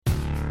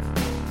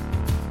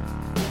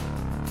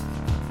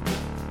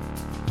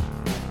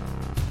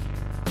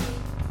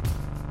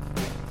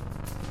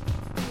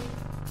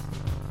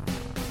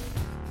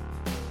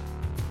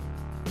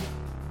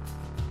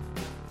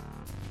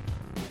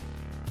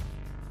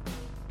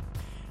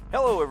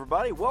Hello,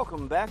 everybody.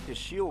 Welcome back to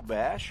Shield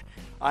Bash.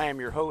 I am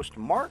your host,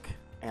 Mark,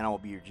 and I will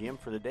be your GM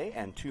for the day.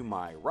 And to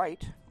my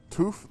right...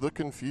 Toof the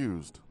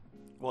Confused.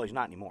 Well, he's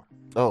not anymore.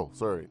 Oh,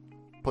 sorry.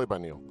 Played by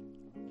Neil.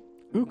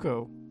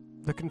 Uko,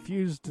 the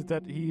confused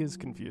that he is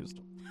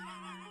confused.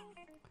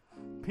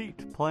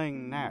 Pete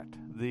playing Nat,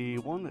 the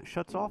one that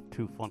shuts off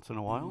Toof once in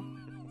a while.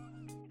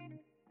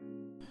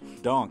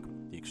 Donk,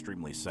 the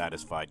extremely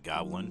satisfied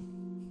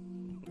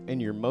goblin.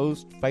 And your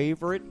most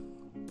favorite,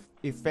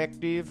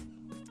 effective,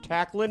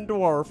 tackling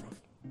dwarf,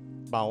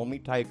 Balmy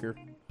Tiger,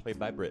 played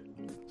by Britt.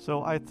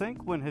 So I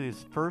think when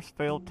his first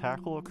failed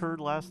tackle occurred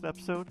last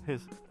episode,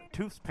 his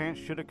Toof's pants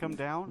should have come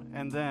down,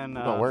 and then...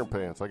 I'm not wearing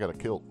pants. I got a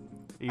kilt.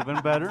 Even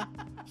better.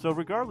 So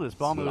regardless,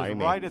 Balmy was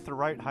Slimy. right at the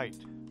right height.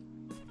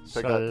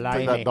 Take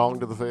that dong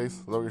to the face.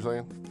 Is that what you're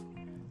saying?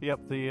 Yep,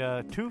 the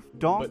Toof,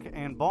 Donk,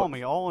 and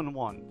Balmy all in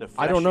one. The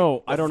I don't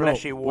know. I don't know.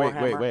 fleshy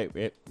Warhammer.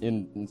 Wait.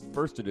 In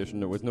first edition,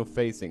 there was no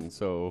facing,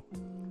 so...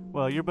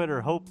 Well, you better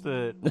hope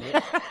that...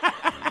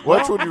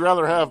 Which would you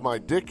rather have, my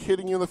dick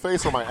hitting you in the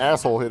face or my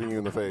asshole hitting you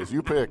in the face?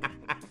 You pick.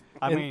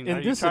 I mean, are in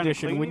you this trying to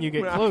edition, clean when me? you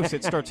get close,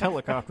 it starts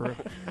helicoptering.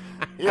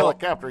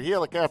 Helicopter.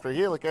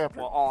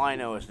 Well, all I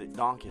know is that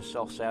Donk is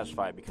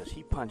self-satisfied because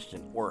he punched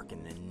an orc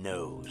in the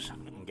nose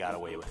and got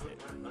away with it.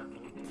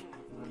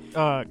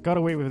 Got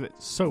away with it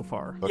so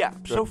far.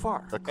 So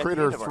far. A At the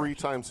critter end of our- 3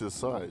 times his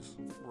size.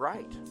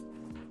 Right.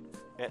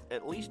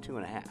 At least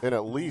 2.5. And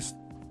at least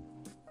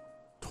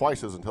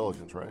twice his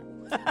intelligence, right?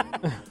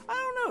 I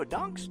don't know.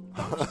 Donk's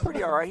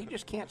pretty all right. He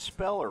just can't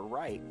spell or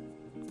write.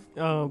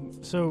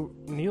 So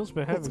Neil's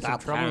been having some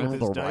trouble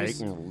with his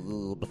dice,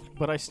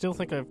 but I still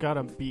think I've got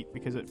him beat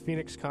because at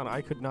Phoenix Con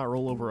I could not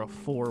roll over a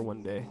 4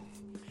 one day.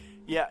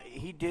 Yeah,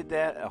 he did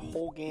that a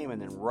whole game,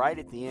 and then right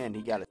at the end,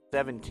 he got a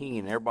 17.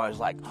 And everybody's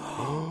like,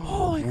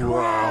 "Holy crap!"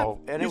 Wow.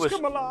 And He's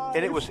come alive.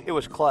 it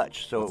was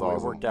clutch. So That's it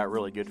awesome. worked out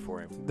really good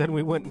for him. Then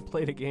we went and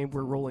played a game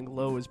where rolling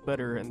low is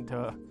better, and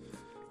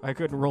I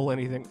couldn't roll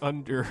anything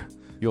under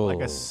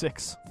like a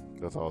 6.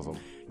 That's awesome.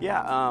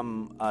 Yeah,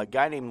 a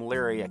guy named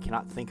Larry. I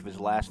cannot think of his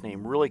last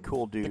name. Really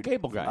cool dude. The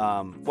cable guy.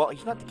 Well,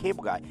 he's not the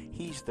cable guy.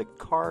 He's the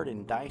card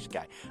and dice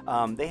guy.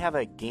 They have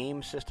a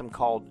game system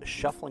called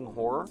Shuffling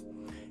Horror.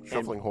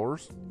 Shuffling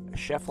horrors?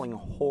 Shuffling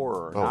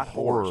Horror, Oh, not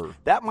horror. horrors.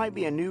 That might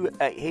be a new.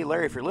 Hey,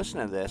 Larry, if you're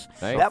listening to this,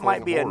 Hey. that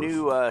might Shuffling be a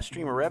Horrors. new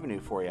stream of revenue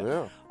for you.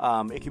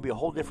 Yeah. It could be a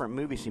whole different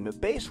movie scene. But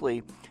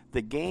basically,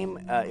 the game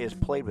is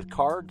played with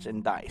cards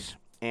and dice.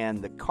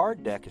 And the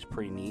card deck is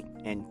pretty neat.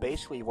 And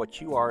basically,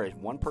 what you are is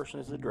one person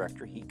is the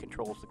director. He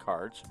controls the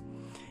cards.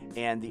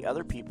 And the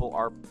other people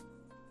are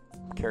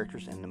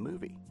characters in the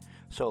movie.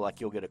 So,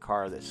 like, you'll get a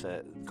card that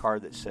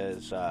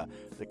says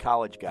the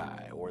college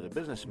guy, or the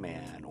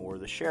businessman, or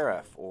the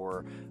sheriff,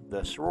 or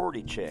the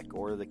sorority chick,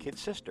 or the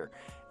kid's sister.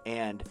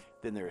 And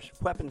then there's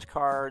weapons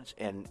cards,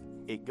 and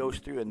it goes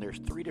through, and there's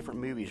 3 different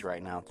movies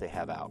right now that they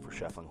have out for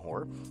Shuffling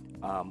Horror.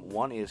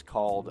 One is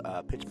called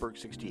Pittsburgh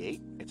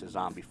 68. It's a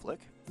zombie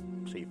flick,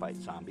 so you fight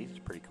zombies. It's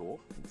pretty cool.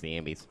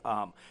 Zambies.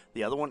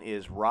 The other one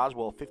is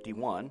Roswell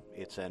 51.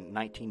 It's a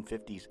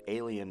 1950s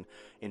alien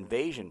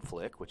invasion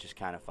flick, which is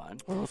kind of fun.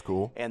 Oh, that's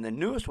cool. And the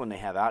newest one they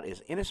have out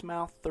is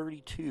Innismouth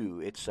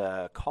 32. It's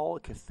a Call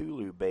of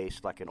Cthulhu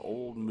based, like an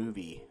old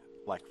movie,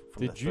 like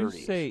from Did the you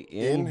 30s. say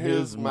in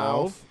his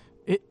mouth?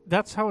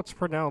 That's how it's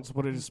pronounced,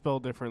 but it is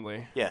spelled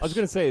differently. Yes. I was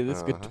going to say,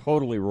 this could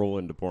totally roll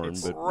into porn,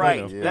 but... Right.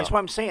 you know. Yeah. That's what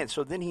I'm saying.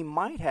 So then he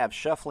might have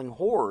Shuffling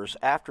Horrors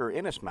after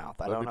Innismouth.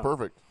 I That'd don't be know.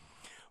 perfect.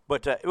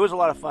 But it was a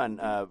lot of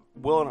fun.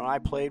 Will and I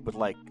played with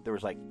there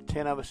was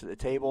 10 of us at the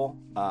table.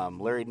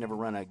 Larry had never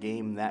run a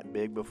game that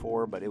big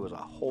before, but it was a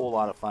whole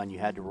lot of fun. You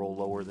had to roll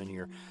lower than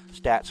your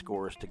stat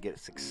scores to get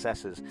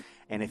successes.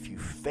 And if you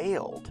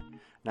failed,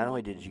 not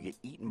only did you get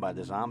eaten by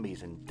the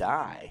zombies and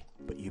die,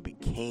 but you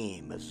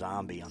became a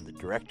zombie on the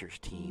director's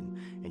team,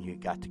 and you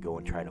got to go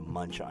and try to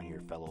munch on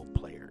your fellow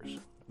players.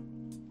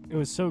 It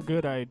was so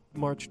good I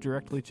marched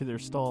directly to their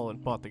stall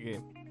and bought the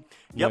game.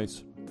 Yep.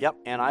 Nice. Yep,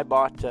 and I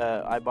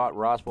bought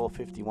Roswell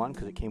 51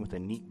 because it came with a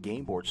neat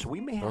game board. So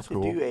we may have That's to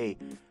cool.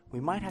 we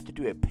might have to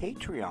do a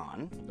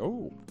Patreon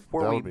Oh.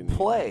 where That we would be neat.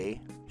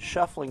 play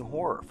Shuffling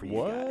Horror for you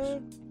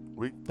guys.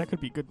 That could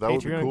be good That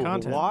would be Patreon cool.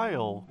 content.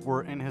 While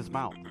we're in his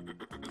mouth.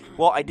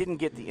 Well, I didn't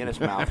get the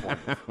Innismouth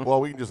one. Well,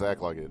 we can just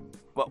act like it.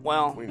 But,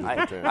 well, We just I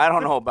pretend.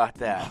 don't know about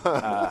that.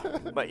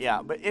 But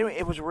yeah, but anyway,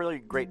 it was a really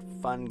great,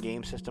 fun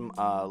game system.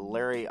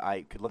 Larry,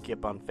 I could look you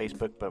up on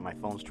Facebook, but my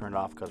phone's turned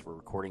off because we're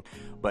recording.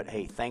 But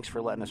hey, thanks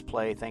for letting us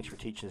play. Thanks for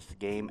teaching us the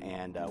game,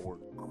 and we're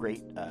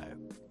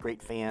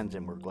great fans,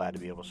 and we're glad to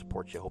be able to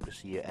support you. Hope to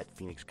see you at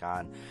Phoenix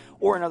Con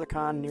or another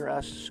con near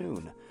us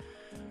soon.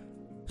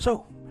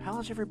 So,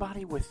 how's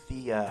everybody with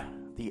the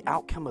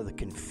outcome of the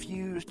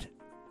confused,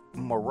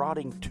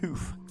 marauding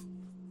tooth?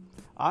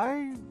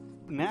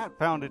 Nat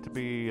found it to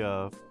be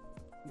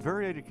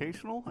very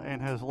educational and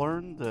has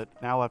learned that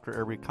now after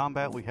every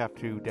combat we have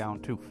to down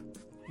Tooth.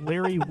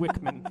 Larry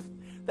Wickman.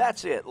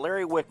 That's it,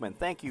 Larry Wickman.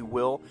 Thank you,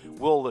 Will.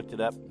 Will looked it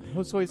up.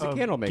 Oh, so he's a of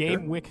candle maker.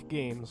 Game Wick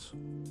Games.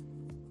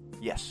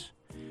 Yes.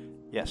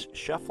 Yes,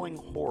 Shuffling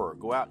Horror.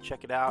 Go out,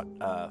 check it out.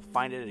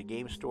 Find it at a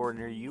game store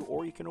near you,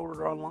 or you can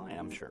order it online,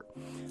 I'm sure.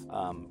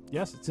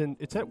 Yes,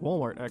 it's at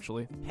Walmart,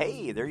 actually.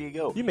 Hey, there you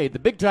go. You made the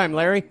big time,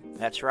 Larry.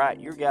 That's right.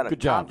 You got a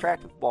Good job.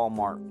 contract with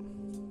Walmart.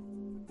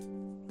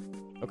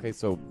 Okay,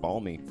 so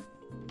Balmy.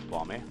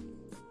 Balmy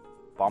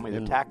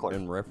the Tackler.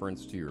 In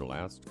reference to your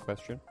last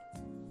question.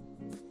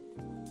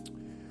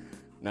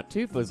 Now,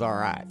 Tufa's all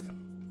right,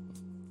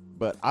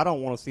 but I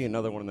don't want to see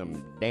another one of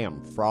them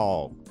damn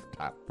frog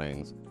type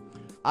things.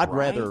 I'd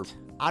rather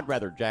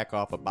jack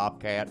off a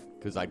bobcat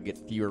because I'd get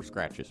fewer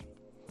scratches.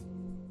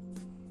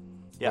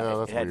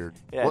 Yeah, that's weird.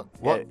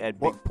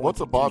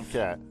 What's a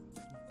bobcat?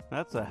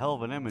 That's a hell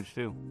of an image,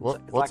 too.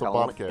 What's a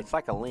bobcat? It's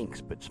like a lynx,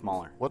 but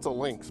smaller. What's a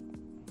lynx?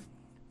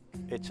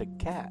 It's a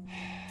cat.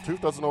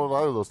 Tooth doesn't know what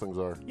either of those things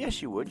are.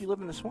 Yes, you would. You live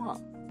in the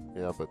swamp.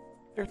 Yeah, but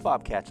There's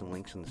bobcats and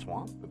lynx in the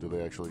swamp. do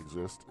they actually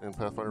exist in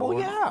Pathfinder? Oh, 1?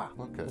 yeah.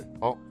 Okay,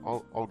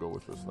 I'll go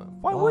with this then.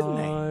 Why wouldn't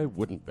they? Why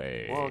wouldn't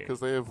they? Well, because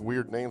they have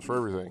weird names for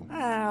everything.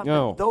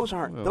 No. Those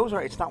aren't.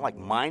 It's not like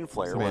Mind Flayer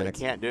where they Semantics.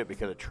 can't do it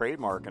because of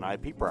trademark and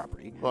IP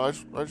property. Well, I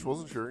just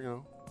wasn't sure,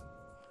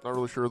 Not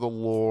really sure the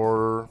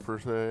lore, per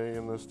se,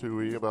 in this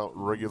 2E about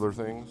regular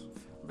things.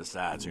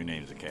 Besides, who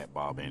names a cat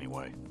Bob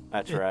anyway?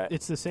 That's right.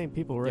 It's the same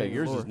people, Yeah, right?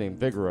 yours is named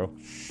Figaro.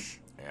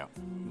 Yeah,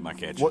 my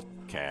cat's What-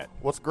 just cat.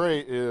 What's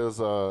great is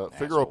Figaro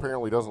Asshole.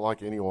 apparently doesn't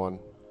like anyone.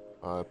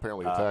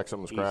 Apparently attacks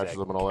them and He's scratches a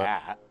them and all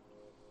that. cat.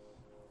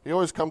 He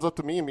always comes up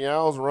to me and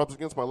meows and rubs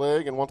against my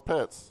leg and wants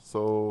pets.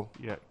 So,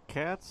 Yeah,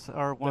 cats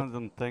are one of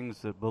them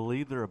things that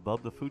believe they're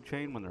above the food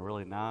chain when they're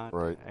really not.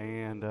 Right.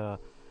 And it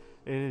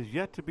is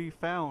yet to be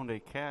found a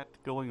cat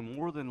going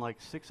more than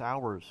like 6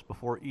 hours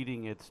before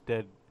eating its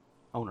dead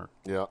owner.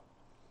 yeah.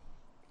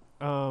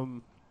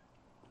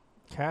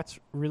 Cats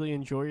really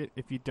enjoy it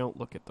if you don't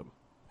look at them.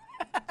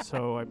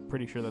 So I'm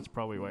pretty sure that's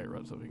probably why it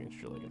rubs up against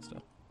your leg and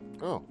stuff.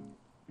 Oh,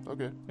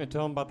 okay. And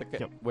tell them about the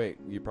cat. Yep. Wait,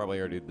 you probably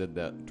already did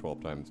that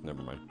 12 times.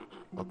 Never mind.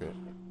 Okay.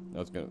 I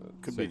was gonna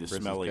Could say be the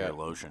Chris's smell of your cat.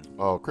 lotion.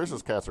 Oh,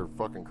 Chris's cats are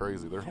fucking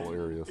crazy. They're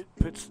hilarious.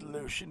 Puts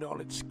lotion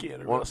on its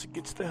skin, or What? else it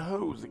gets the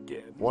hose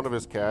again. One of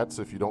his cats,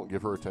 if you don't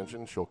give her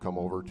attention, she'll come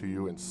over to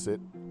you and sit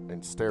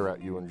and stare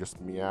at you and just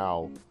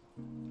meow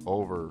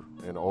over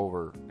and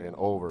over and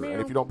over. And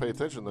if you don't pay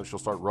attention, then she'll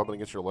start rubbing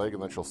against your leg,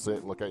 and then she'll sit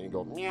and look at you and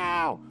go,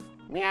 meow,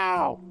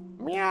 meow,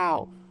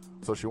 meow.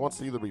 So she wants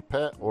to either be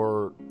pet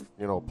or,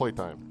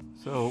 playtime.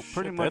 So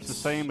pretty Shit, much the that's-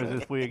 same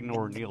as if we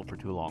ignore Neil for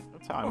too long.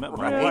 That's how I met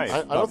my Right.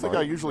 wife. I don't think I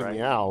right. usually Right.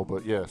 meow,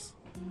 but yes.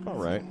 All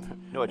right.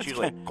 No, it's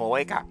usually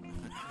cloaca.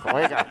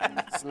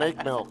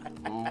 Snake milk,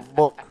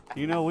 book,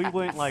 We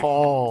went like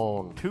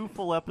phone. 2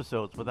 full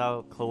episodes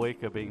without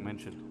cloaca being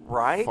mentioned.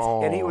 Right?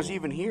 Phone. And he was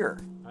even here.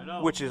 I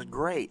know. Which is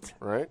great.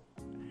 Right?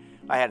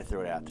 I had to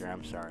throw it out there.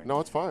 I'm sorry. No,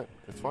 it's fine.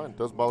 It's fine.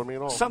 Doesn't bother me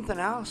at all. Something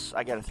else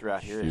I got to throw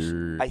out here is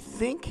Sure. I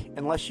think,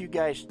 unless you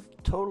guys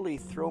totally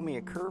throw me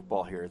a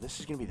curveball here, this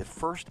is going to be the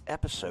first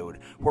episode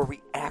where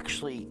we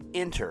actually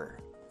enter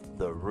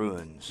the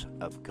ruins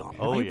of Gone.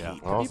 Oh, yeah.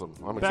 Awesome.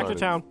 I'm Back excited. to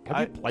town. Have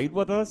you played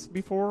with us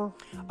before?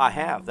 I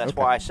have. That's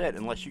Okay. why I said,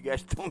 unless you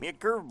guys throw me a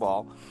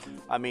curveball.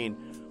 I mean,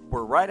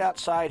 we're right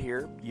outside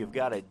here. You've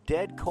got a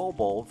dead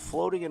kobold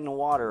floating in the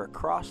water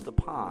across the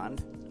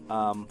pond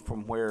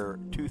from where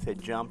Tooth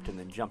had jumped and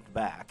then jumped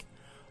back.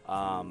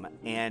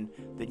 And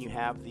then you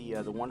have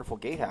the wonderful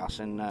gatehouse.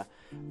 And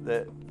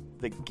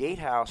the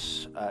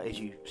gatehouse, as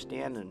you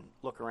stand and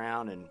look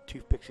around and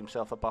Tooth picks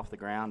himself up off the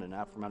ground and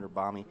out from under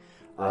Bommy,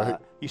 Right.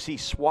 you see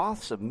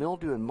swaths of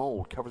mildew and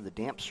mold cover the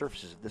damp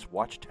surfaces of this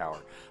watchtower,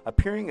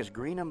 appearing as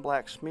green and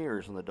black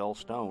smears on the dull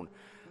stone.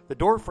 The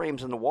door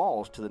frames in the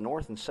walls to the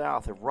north and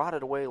south have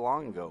rotted away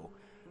long ago,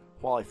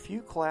 while a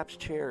few collapsed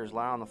chairs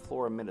lie on the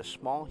floor amid a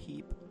small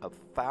heap of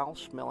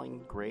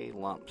foul-smelling gray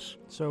lumps.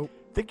 So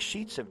Thick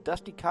sheets of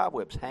dusty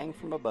cobwebs hang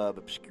from above,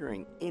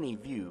 obscuring any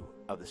view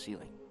of the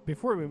ceiling.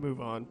 before we move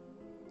on,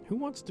 who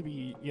wants to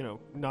be,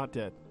 not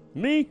dead?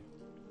 Me?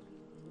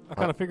 I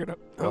kind of figured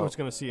I was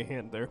going to see a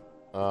hand there.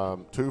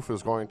 Tooth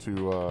is going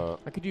to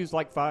I could use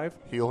like 5.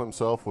 heal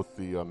himself with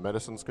the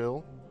medicine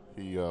skill.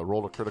 He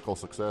rolled a critical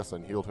success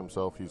and healed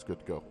himself. He's good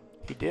to go.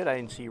 He did. I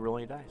didn't see you roll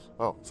any dice.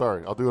 Oh,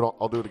 sorry. I'll do it.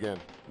 I'll do it again.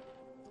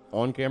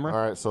 On camera?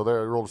 All right. So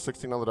there, I rolled a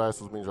 16 on the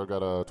dice, which means I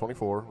got a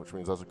 24, which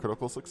means that's a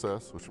critical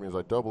success, which means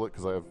I double it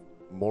because I have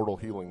mortal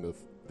healing. The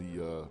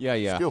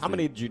Yeah. skill How feat.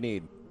 many did you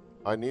need?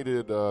 I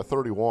needed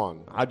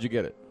 31. How'd you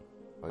get it?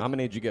 How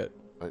many did you get?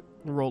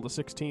 Rolled a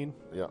 16.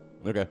 Yeah.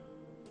 Okay.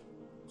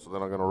 So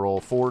then I'm going to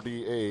roll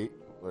 4d8.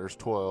 There's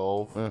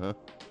 12. Uh-huh.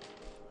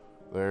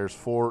 There's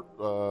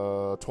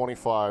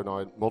 25. Now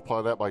I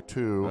multiply that by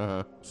 2,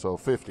 Uh-huh. so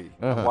 50.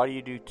 Uh-huh. Why do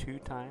you do 2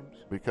 times?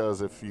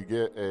 Because if you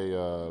get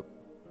a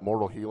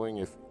mortal healing,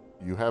 if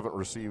you haven't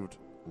received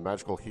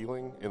magical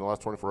healing in the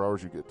last 24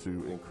 hours, you get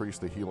to increase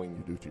the healing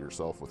you do to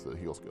yourself with the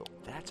heal skill.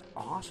 That's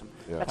awesome.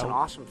 Yeah. That's an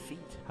awesome feat.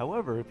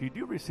 However, if you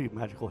do receive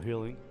magical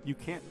healing, you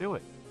can't do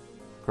it.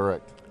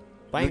 Correct.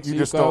 Thanks, you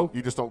just Yuko. don't.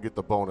 You just don't get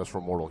the bonus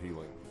from mortal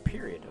healing.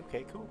 Period.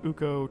 Okay, cool.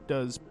 Uko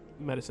does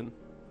medicine.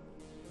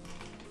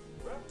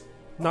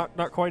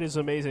 Not quite as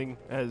amazing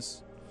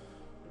as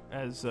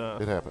as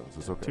It happens.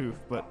 It's okay. Tooth,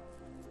 but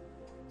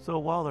So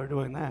while they're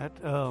doing that,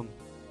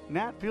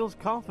 Nat feels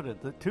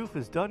confident that Tooth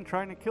is done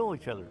trying to kill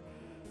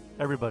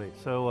everybody.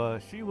 So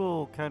she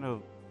will kind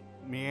of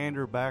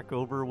meander back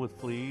over with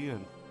Flea,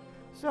 and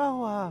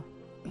so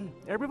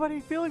everybody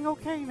feeling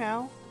okay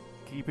now,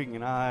 keeping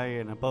an eye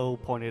and a bow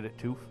pointed at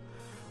Tooth.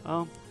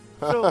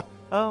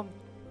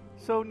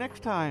 So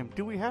next time,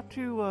 do we have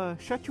to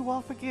shut you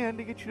off again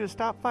to get you to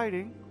stop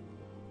fighting?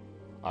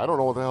 I don't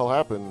know what the hell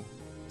happened,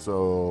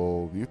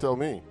 so you tell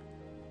me.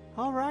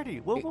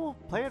 Alrighty, well, we'll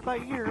play it by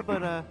ear,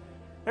 but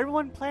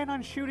everyone plan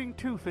on shooting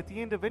Tooth at the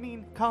end of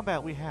any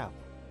combat we have.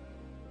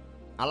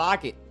 I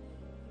like it.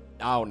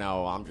 Oh,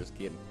 no, I'm just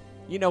kidding.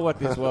 You know what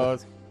this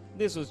was?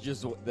 This was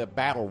just the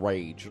battle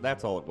rage.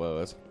 That's all it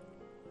was.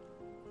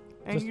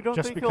 And you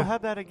don't think he'll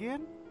have that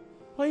again?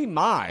 Well, he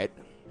might,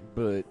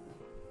 but,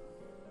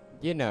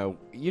 you know,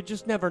 you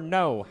just never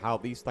know how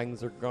these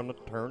things are going to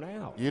turn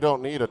out. You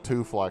don't need a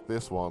tooth like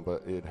this one,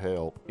 but it'd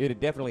help.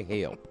 It'd definitely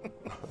help.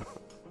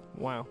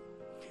 wow.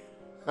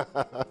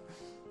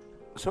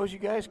 So as you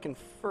guys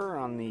confer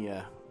on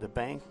the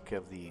bank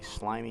of the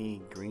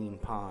slimy green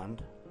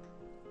pond,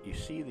 you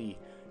see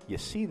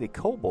the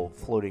kobold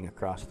floating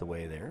across the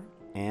way there,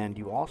 and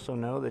you also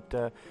know that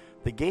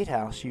the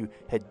gatehouse, you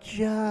had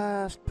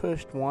just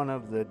pushed one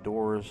of the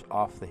doors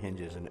off the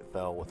hinges, and it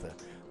fell with a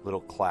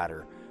little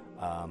clatter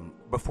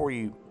before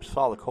you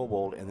saw the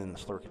kobold, and then the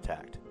slurk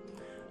attacked.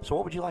 So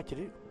what would you like to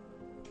do?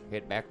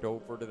 Head back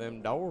over to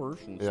them doors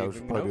and see Yeah, we if we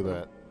should can probably do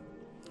open that.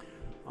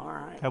 All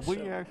right. Have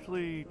we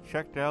actually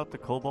checked out the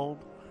kobold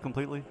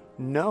completely?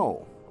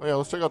 No. Oh, yeah,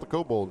 let's check out the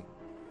kobold.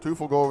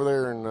 Tooth will go over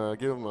there and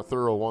give him a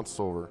thorough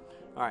once-over.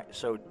 All right,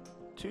 so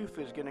Tooth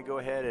is going to go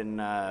ahead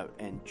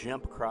and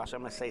jump across.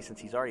 I'm going to say since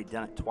he's already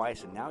done it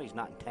twice and now he's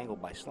not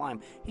entangled by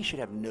slime, he should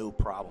have no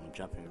problem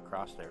jumping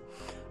across there.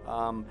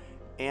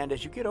 And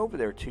as you get over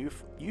there,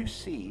 Tooth, you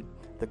see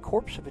the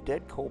corpse of a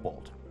dead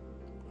kobold.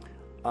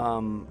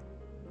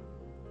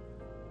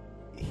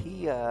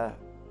 He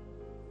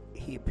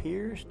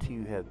appears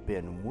to have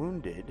been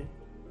wounded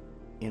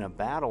in a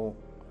battle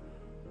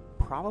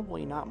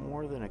probably not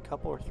more than a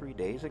couple or 3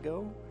 days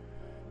ago.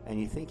 And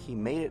you think he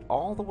made it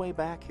all the way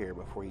back here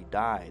before he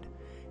died.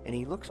 And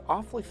he looks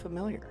awfully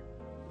familiar.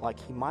 Like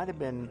he might have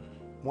been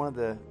one of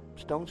the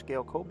stone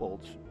scale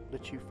kobolds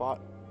that you fought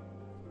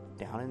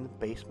down in the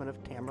basement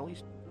of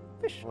Tamerley's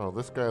fish. Oh,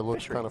 this guy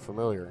looks fishery. kind of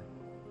familiar.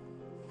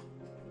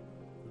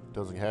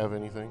 Does he have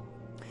anything?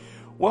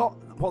 Well,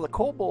 while the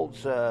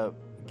kobold's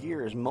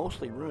gear is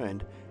mostly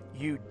ruined,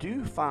 you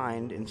do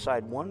find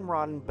inside one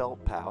rotten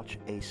belt pouch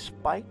a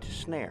spiked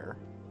snare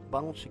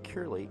bundled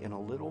securely in a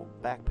little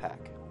backpack.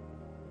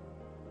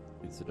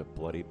 Is it a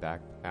bloody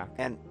backpack?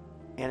 And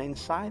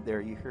inside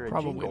there you hear a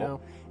Probably jingle,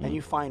 no. and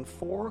you find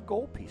 4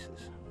 gold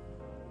pieces.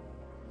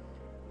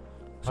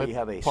 So I'd you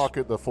have a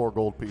pocket the 4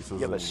 gold pieces. you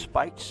have a and-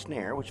 spiked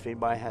snare, which if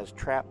anybody has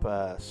trap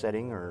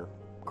setting or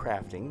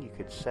crafting, you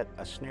could set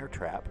a snare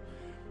trap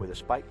with a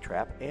spike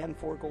trap and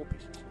 4 gold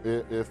pieces.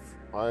 If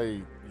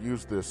I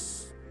use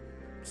this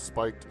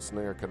spiked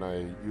snare, can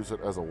I use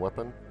it as a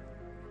weapon?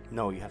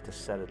 No, you have to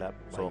set it up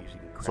by using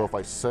craft. So if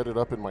I set it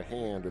up in my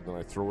hand and then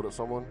I throw it at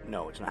someone?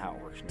 No, it's not how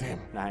it works. No. Damn.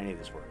 Not how any of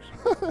this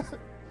works.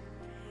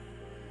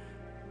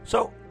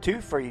 So,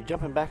 Tooth, are you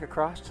jumping back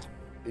across?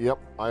 Yep,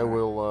 I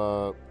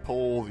will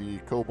pull the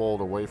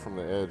kobold away from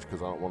the edge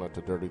because I don't want it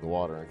to dirty the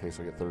water in case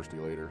I get thirsty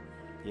later.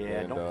 Yeah, I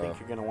And, don't think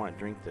you're going to want to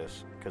drink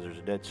this because there's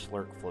a dead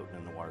slurk floating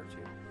in the water,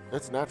 too.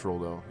 It's natural,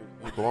 though.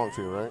 He belongs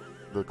here, right?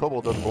 The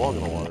kobold doesn't belong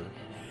in the water.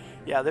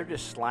 Yeah, they're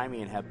just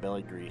slimy and have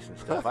belly grease and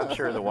stuff. I'm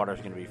sure the water's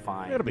going to be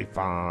fine. It'll be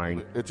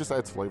fine. It just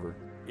adds flavor.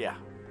 Yeah.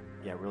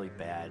 Yeah, really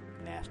bad,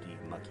 nasty,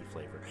 mucky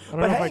flavor. I don't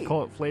know if I'd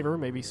call it flavor,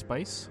 maybe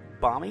spice.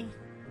 Bommy,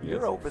 you're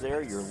Yes. over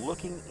there. You're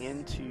looking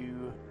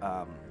into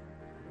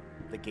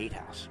the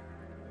gatehouse.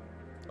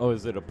 Oh,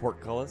 is it a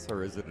portcullis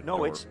or is it a No,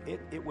 door?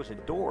 it was a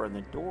door, and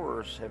the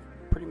doors have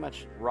pretty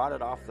much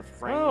rotted off the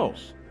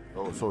frames.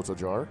 Oh, so it's a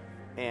jar?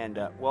 And,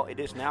 well, it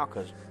is now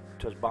because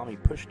Bommy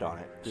pushed on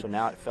it, so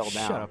now it fell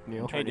down. Shut up,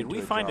 Neil. Hey, did into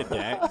we a find a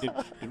jar.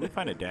 did we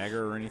find a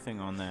dagger or anything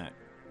on that?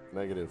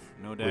 Negative.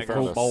 No We dagger.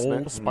 found a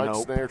Kobold? spiked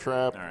Nope. snare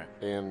trap, All right.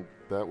 and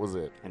that was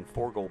it. And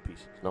 4 gold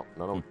pieces. No,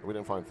 we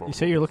didn't find 4. You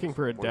say you're looking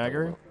for a What are you talking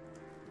dagger? about?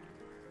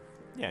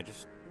 Yeah,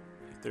 just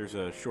if there's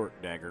a short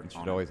dagger. You should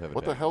on always have a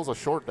What the dagger. hell's a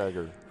short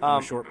dagger? it.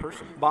 I'm a short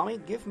person. Bommy,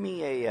 give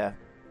me a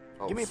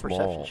Oh, give me a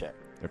small. perception check.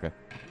 Okay.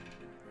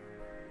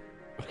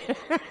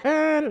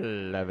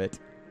 Love it.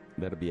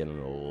 That'll be an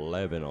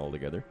 11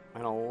 altogether.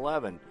 An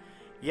 11.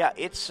 Yeah,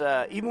 it's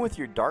even with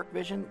your dark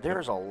vision,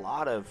 there's a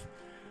lot of,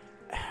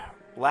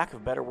 lack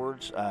of better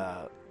words,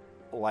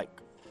 like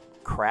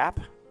crap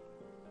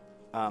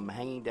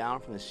hanging down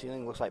from the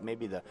ceiling. Looks like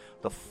maybe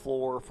the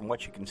floor, from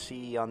what you can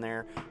see on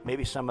there,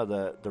 maybe some of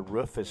the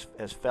roof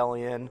has fell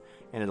in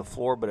into the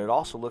floor, but it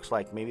also looks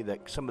like maybe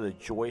that some of the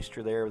joists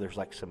are there. There's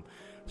like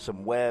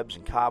some webs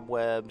and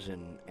cobwebs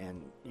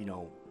and you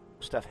know,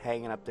 stuff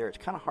hanging up there. It's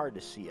kind of hard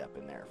to see up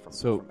in there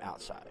from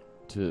outside.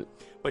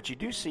 But you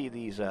do see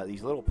these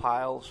little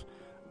piles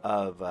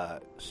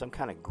of some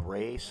kind of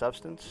gray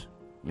substance,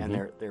 and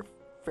they're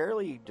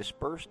fairly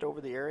dispersed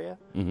over the area.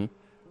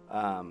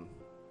 Mm-hmm.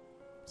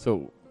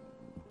 So,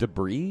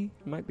 debris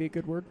might be a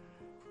good word.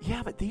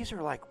 Yeah, but these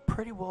are like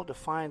pretty well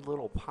defined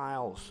little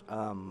piles.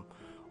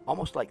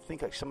 Almost like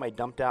somebody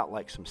dumped out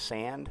like some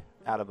sand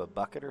out of a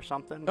bucket or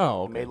something.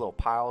 Oh, okay. Made little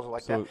piles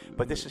like So that.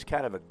 But this is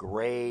kind of a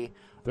gray.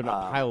 They're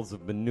not piles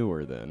of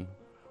manure then.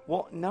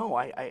 Well, no,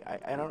 I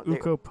don't.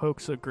 Uko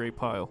pokes a gray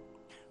pile.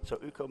 So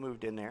Uko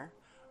moved in there.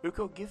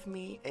 Uko, give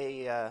me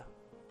a.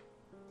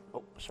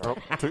 Oh, sorry.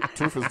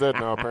 Tooth is dead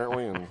now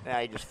apparently, and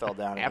I just fell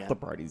down Half again. the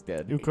party's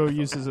dead. Uko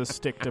uses a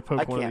stick to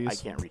poke one of I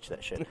these. can't reach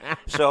that shit.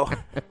 So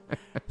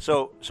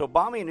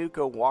Bommy and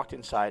Uko walked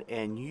inside,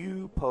 and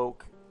you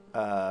poke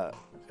the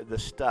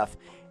stuff,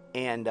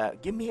 and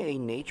give me a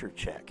nature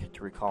check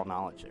to recall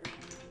knowledge there.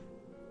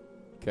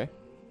 Okay.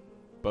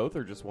 Both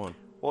or just one?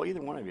 Well,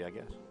 either one of you, I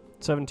guess.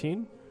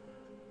 17?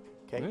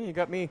 Okay. Yeah, you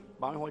got me.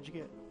 Bommy, what'd you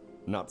get?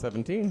 Not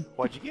 17.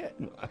 What'd you get?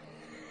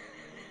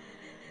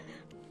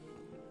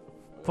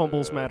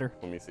 Fumbles matter.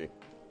 Let me see.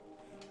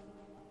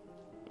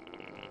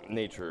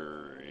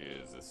 Nature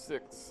is a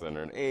 6 and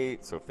an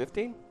 8, so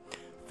 15?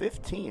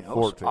 15. Oh,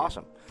 14.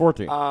 Awesome.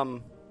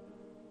 14.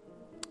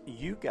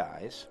 You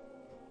guys,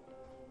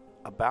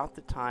 about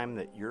the time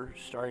that you're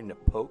starting to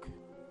poke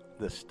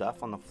the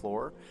stuff on the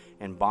floor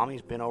and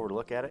Bommy's been over to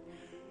look at it,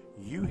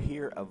 you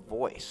hear a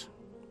voice.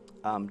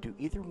 Do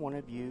either one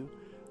of you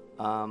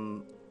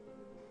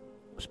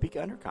speak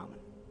Undercommon?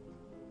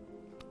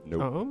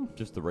 Nope.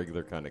 Just the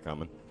regular kind of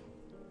common.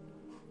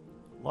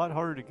 A lot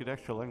harder to get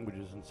extra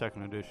languages in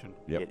second edition.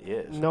 Yep. It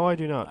is. No, I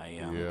do not.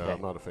 yeah, okay.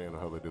 I'm not a fan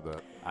of how they did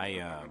that.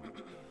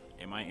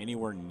 Am I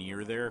anywhere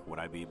near there? Would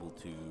I be able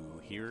to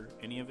hear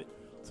any of it?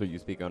 So you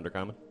speak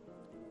undercommon?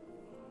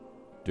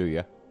 Do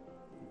ya?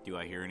 Do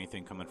I hear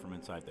anything coming from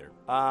inside there?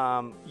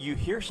 You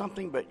hear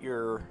something, but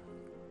you're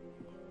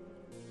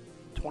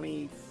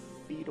 20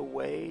 feet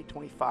away,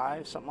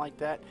 25, something like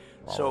that.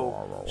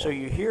 So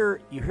you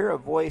hear a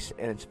voice,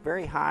 and it's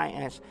very high,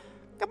 and it's.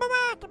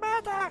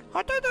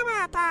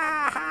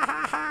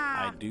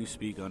 I do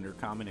speak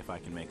Undercommon if I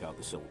can make out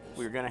the syllables.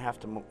 We're gonna have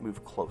to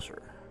move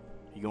closer.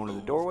 You going to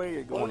the doorway, or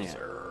you going in?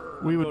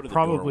 We Go would to the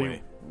probably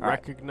doorway.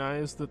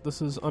 recognize that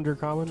this is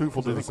undercommon. Tooth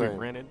will because do I the think same. we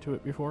ran into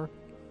it before.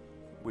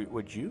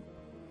 Would you?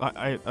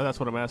 I that's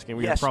what I'm asking.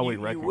 We yes, would probably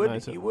you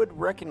recognize it. You would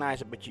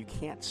recognize it, but you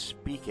can't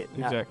speak it.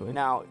 Exactly.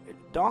 Now,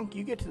 Donk,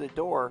 you get to the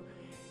door,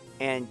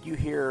 and you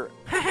hear,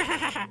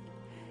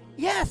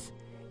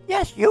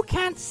 Yes, you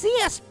can't see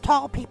us,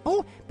 tall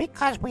people,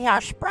 because we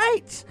are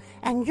sprites,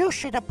 and you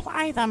should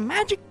apply the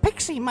magic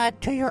pixie mud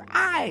to your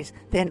eyes.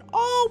 Then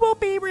all will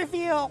be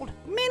revealed.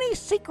 Many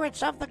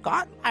secrets of the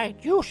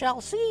Gauntlet you shall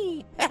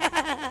see.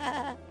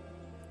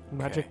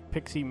 Magic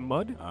pixie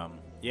mud?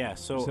 Yeah,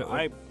 so Is that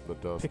like The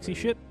dust. pixie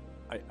maybe. shit?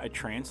 I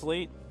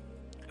translate,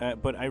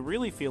 but I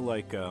really feel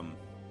like I'd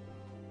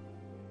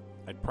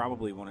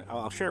probably want to.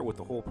 I'll share it with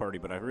the whole party,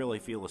 but I really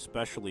feel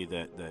especially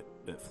that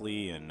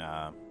Flea and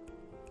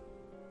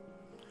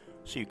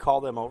so you call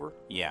them over,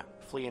 yeah,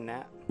 Flea and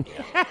Nat.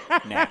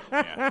 Nat,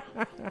 yeah.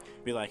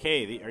 Be like,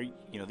 hey,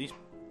 these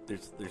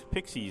there's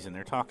pixies and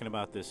they're talking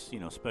about this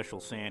special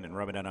sand and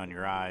rubbing it on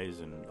your eyes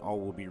and all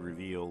will be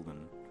revealed.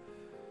 And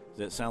does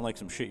that sound like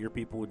some shit your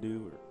people would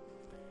do? Or?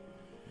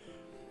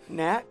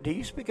 Nat, do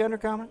you speak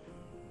Undercommon?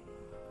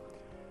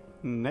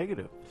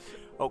 Negative.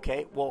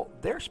 Okay, well,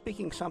 they're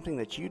speaking something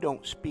that you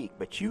don't speak,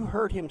 but you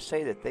heard him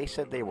say that they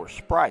said they were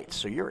sprites,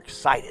 so you're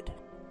excited.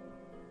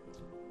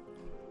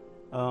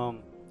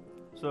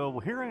 So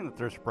hearing that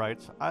they're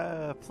sprites,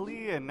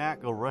 Flea and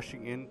Nat go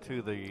rushing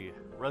into the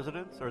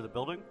residence or the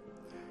building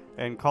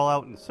and call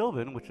out in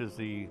Sylvan, which is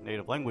the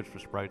native language for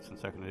sprites in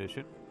second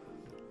edition,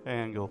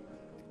 and go,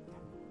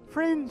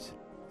 "Friends,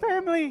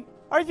 family,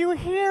 are you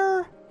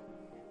here?"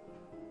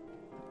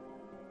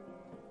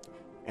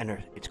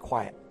 And it's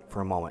quiet for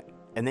a moment,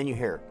 and then you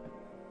hear,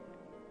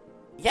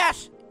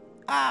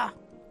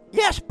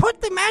 Yes,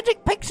 put the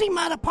magic pixie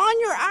mud upon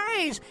your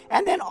eyes,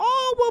 and then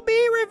all will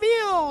be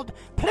revealed.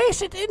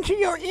 Place it into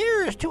your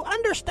ears to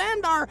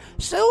understand our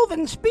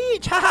Sylvan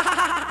speech. Ha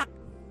ha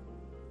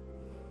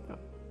ha!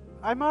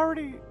 I'm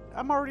already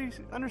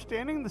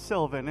understanding the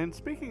Sylvan and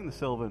speaking the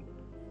Sylvan.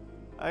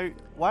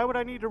 Why would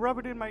I need to rub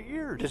it in my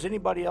ears? does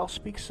anybody else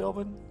speak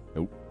Sylvan?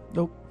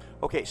 Nope.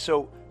 Okay,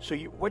 so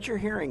what you're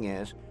hearing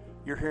is,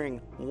 you're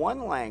hearing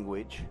one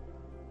language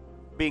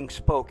being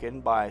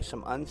spoken by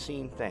some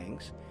unseen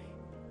things.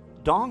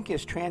 Donk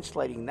is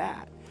translating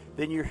that.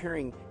 Then you're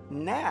hearing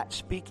Nat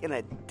speak in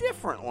a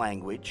different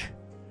language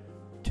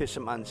to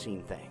some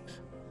unseen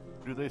things.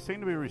 Do they seem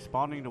to be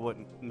responding to what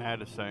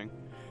Nat is saying?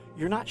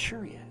 You're not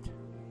sure yet.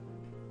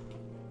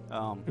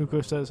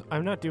 Uko says,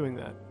 I'm not doing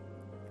that.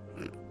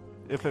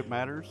 If it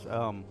matters,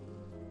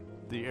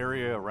 the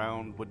area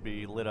around would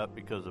be lit up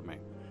because of me.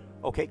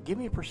 Okay, give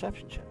me a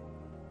perception check.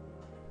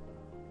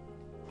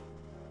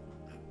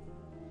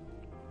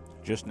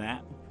 Just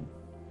Nat?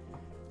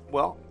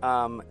 Well,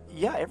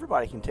 yeah,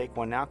 everybody can take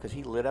one now because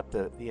he lit up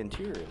the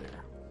interior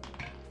there.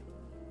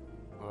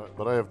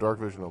 But I have dark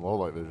vision and low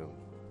light vision.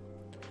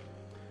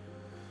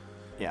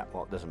 Yeah,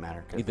 well, it doesn't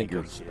matter. 'cause You think they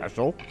you're couldn't see it.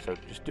 special? So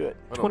just do it.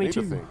 I don't need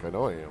to 22. think. I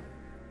know I am.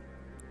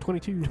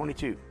 22.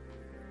 22.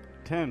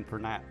 10 for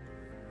Nat.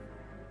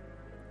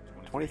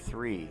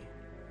 23.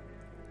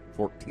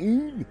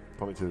 14.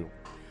 22.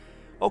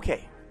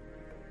 Okay.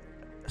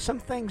 Some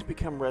things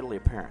become readily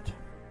apparent.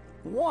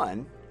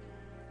 One,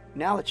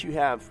 now that you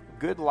have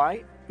good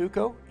light,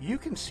 Uko, you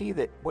can see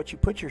that what you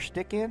put your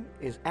stick in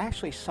is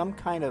actually some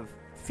kind of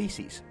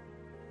feces.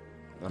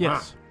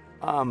 Yes.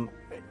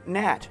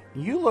 Nat,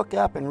 you look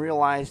up and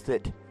realize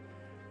that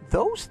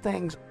those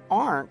things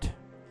aren't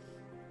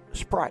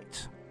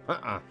sprites.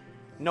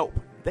 Nope.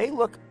 They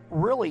look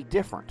really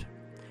different.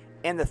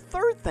 And the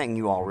third thing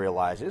you all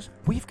realize is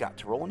we've got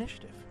to roll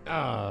initiative.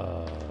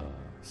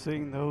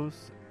 Seeing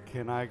those,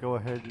 can Nat go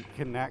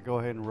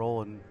ahead and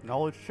roll a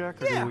knowledge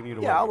check, or do we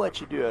need to I'll wait?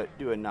 let you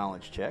do a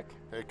knowledge check.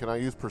 Hey, can I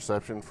use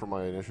perception for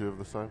my initiative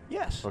this time?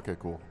 Yes. Okay,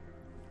 cool.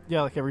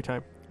 Yeah, like every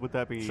time. Would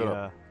that be Shut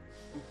up.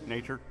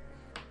 nature?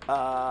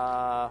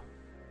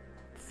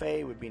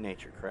 Faye would be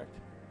nature, correct?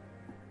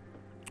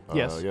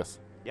 Yes. Yes.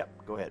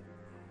 Yep, go ahead.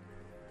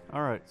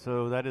 All right,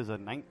 so that is a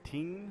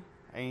 19,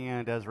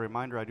 and as a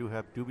reminder, I do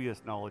have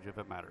dubious knowledge if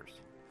it matters.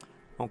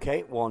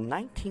 Okay, well,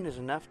 19 is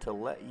enough to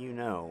let you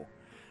know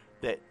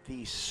that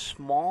these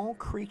small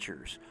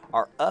creatures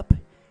are up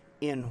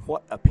in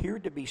what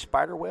appeared to be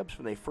spider webs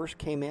when they first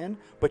came in,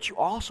 but you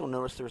also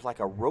notice there's like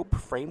a rope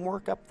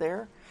framework up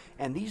there,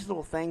 and these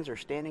little things are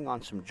standing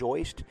on some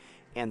joist,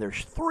 and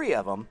there's 3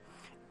 of them,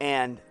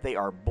 and they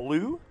are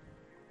blue,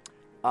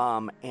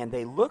 and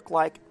they look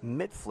like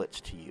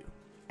mitflits to you,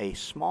 a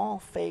small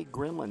fey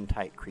gremlin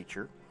type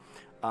creature,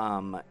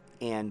 and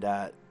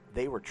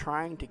they were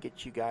trying to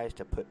get you guys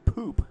to put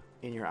poop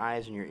in your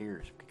eyes and your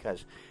ears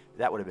because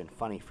that would have been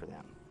funny for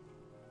them.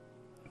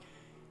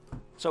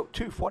 So,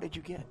 Toof, what did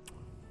you get?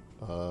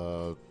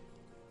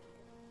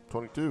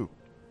 22.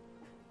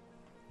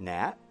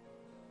 Nat?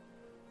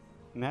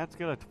 Nat's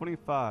got a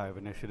 25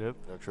 initiative.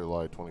 Actually, I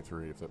lied.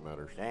 23, if that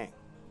matters. Dang.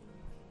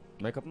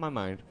 Make up my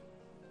mind.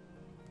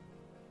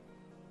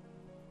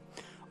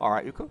 All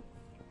right, Uko?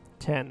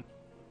 10.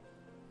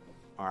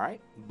 All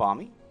right,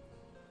 Bommy?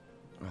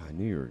 I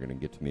knew you were going to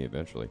get to me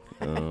eventually.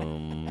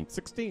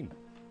 16.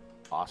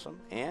 Awesome.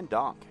 And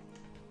Donk?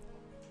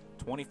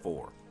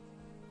 24.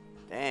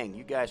 Dang,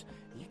 you guys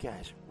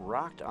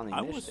rocked on the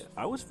initiative.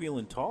 I was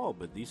feeling tall,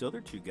 but these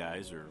other 2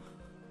 guys are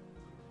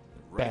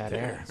right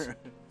there. Badass.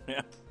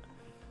 Yeah.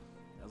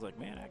 I was like,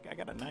 man, I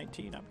got a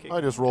 19. I'm kicking. I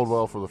just rolled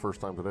well for the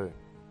first time today.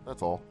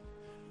 That's all.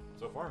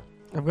 so far.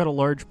 I've got a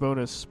large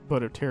bonus,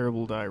 but a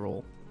terrible die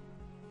roll.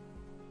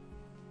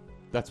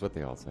 That's what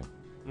they all say.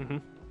 Mm-hmm.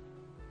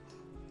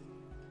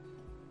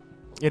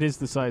 It is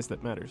the size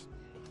that matters.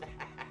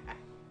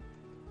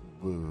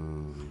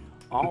 Boo.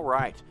 All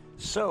right.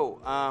 So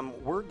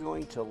we're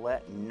going to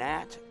let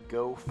Nat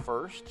go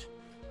first.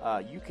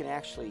 You can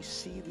actually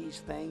see these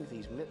things,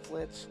 these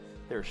mitflits.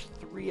 There's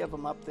 3 of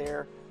them up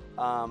there.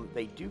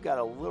 They do got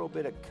a little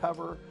bit of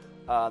cover.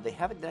 They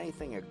haven't done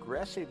anything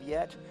aggressive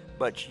yet,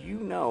 but you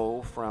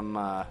know from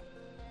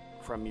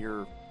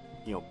your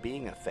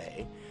being a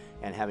Fae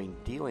and having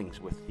dealings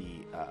with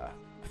the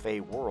Fae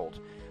world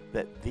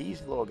that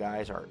these little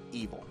guys are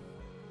evil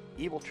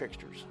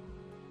tricksters.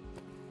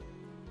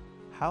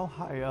 How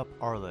high up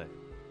are they?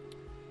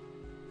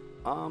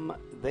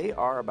 They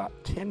are about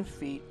 10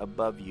 feet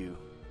above you.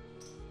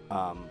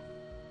 No,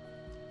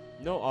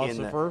 In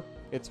the- Ossifer.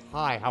 It's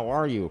hi, how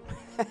are you?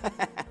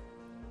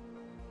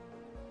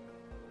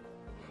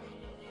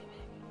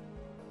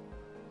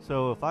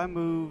 So if I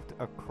moved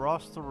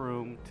across the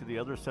room to the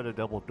other set of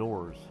double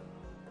doors,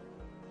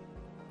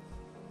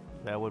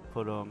 that would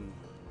put them.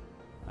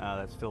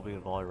 That'd still be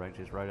in volley range.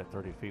 He's right at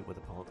 30 feet with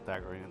the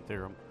Pythagorean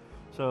theorem.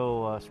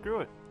 So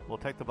screw it. We'll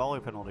take the volley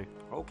penalty.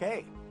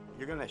 Okay,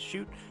 you're gonna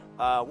shoot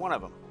one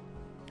of them.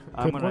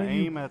 I'm Could going to one of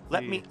you- aim at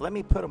Let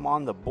me put them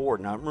on the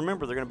board. Now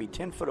remember, they're going to be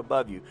 10 foot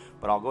above you,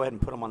 but I'll go ahead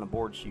and put them on the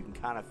board so you can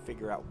kind of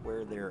figure out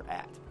where they're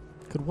at.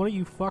 Could one of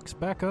you fucks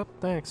back up?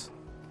 Thanks.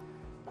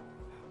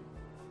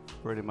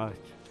 Pretty much.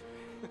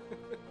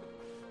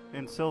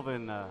 And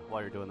Sylvan, while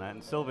you're doing that,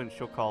 and Sylvan,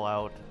 she'll call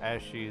out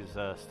as she's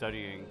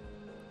studying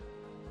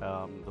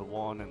the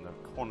one in the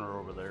corner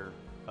over there.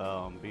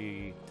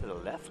 Be To the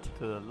left,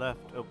 to the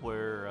left of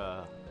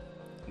where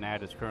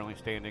Nat is currently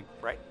standing.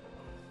 right?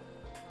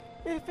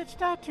 If it's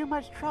not too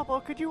much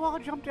trouble, could you all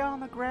jump down on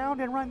the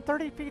ground and run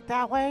 30 feet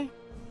that way?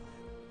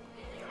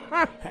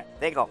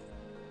 They go.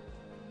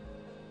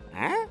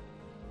 Huh?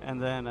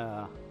 And then,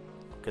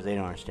 Because they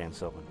don't understand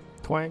Sylvan.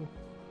 Twang.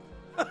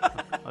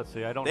 let's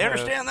see, I don't They have,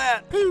 understand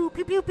that. Pew,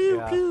 pew, pew, pew,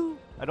 Yeah. pew.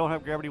 I don't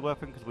have gravity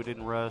weapon because we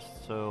didn't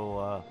rest,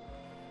 so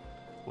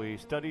we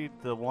studied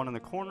the one in the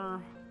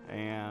corner,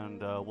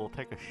 and we'll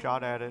take a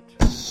shot at it.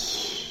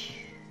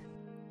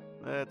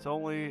 That's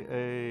only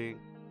a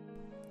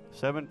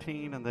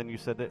 17, and then you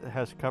said it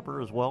has cover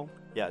as well.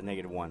 Yeah,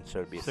 -1, so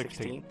it'd be a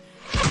 16.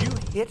 16. You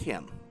hit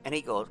him, and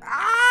he goes,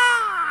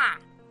 ah!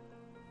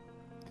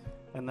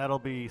 And that'll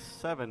be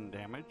 7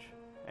 damage.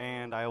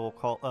 And I will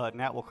call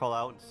Nat will call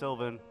out, and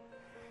Sylvan,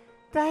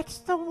 That's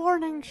the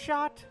warning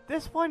shot.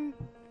 This one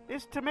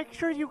is to make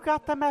sure you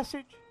got the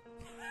message.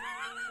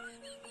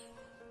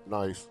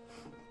 Nice.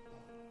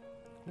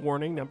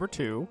 Warning number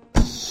 2.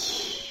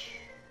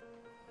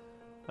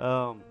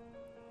 Math.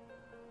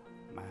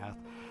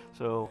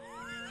 So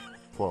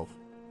 12.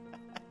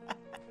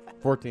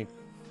 14.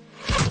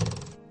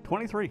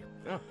 23.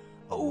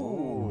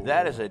 Oh,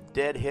 that is a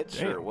dead hit,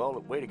 sir. Damn.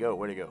 Well, way to go,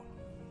 way to go.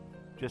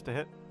 Just a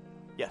hit.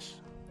 Yes.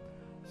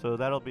 So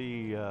that'll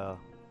be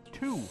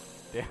 2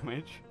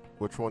 damage.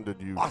 Which one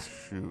did you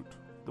shoot?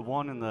 The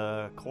one in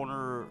the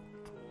corner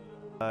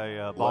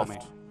by Balmy.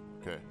 Left.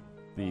 Okay.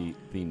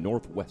 The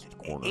northwest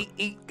corner.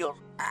 He goes,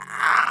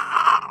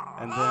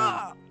 And then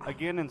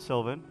again in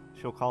Sylvan,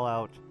 she'll call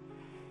out,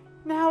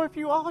 "Now if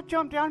you all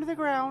jump down to the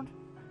ground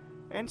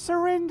and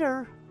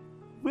surrender,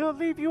 we'll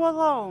leave you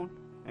alone."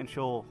 And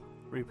she'll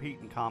repeat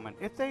and comment,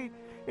 if they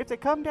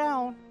come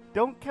down,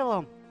 don't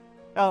kill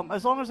them.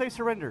 As long as they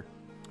surrender.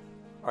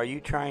 Are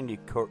you trying to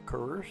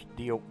coerce,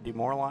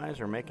 demoralize,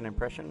 or make an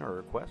impression or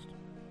request?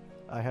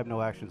 I have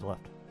no actions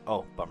left.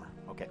 Oh, bummer.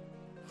 Okay.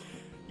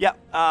 Yeah,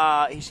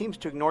 he seems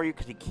to ignore you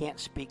because he can't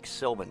speak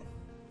Sylvan.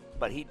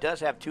 But he does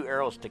have 2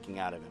 arrows sticking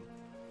out of him.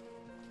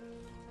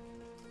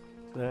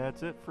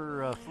 That's it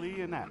for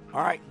Flea and that.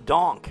 All right,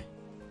 Donk.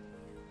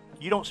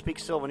 You don't speak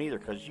Sylvan either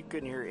because you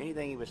couldn't hear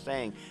anything he was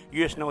saying.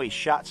 You just know he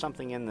shot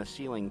something in the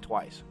ceiling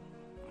twice.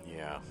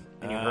 Yeah.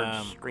 And you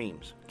heard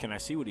screams. Can I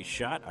see what he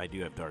shot? I do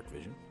have dark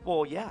vision.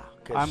 Well, yeah.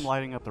 I'm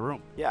lighting up the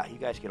room. Yeah, you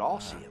guys could all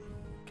see him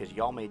because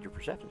y'all made your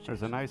perception checks.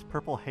 There's a nice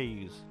purple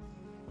haze.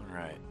 All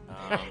right.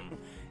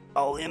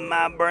 All in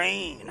my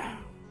brain.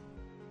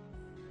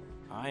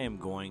 I am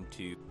going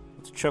to...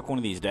 Let's chuck one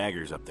of these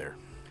daggers up there.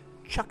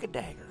 Chuck a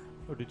dagger.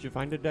 Oh, did you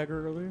find a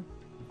dagger earlier?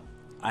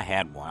 I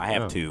had one. I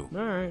have Oh. 2.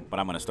 All right. But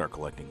I'm going to start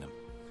collecting them.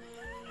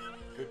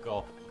 Good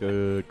call.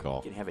 Good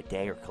call. You can have a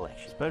dagger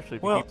collection. Especially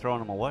if Well- you keep throwing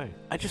them away.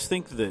 I just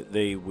think that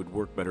they would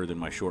work better than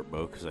my short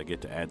bow because I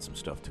get to add some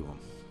stuff to them.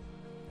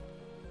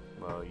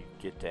 Well, you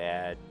get to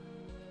add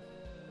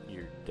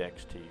your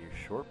dex to your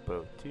short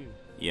bow, too.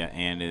 Yeah,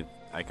 and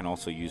I can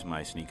also use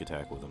my sneak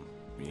attack with them,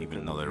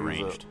 even though they're Use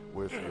it ranged.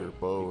 with your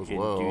bow You as can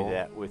well. do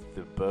that with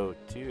the bow,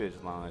 too,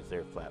 as long as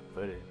they're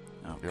flat-footed.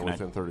 Oh, You're can I-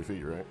 within 30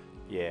 feet, right?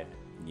 Yeah.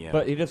 yeah,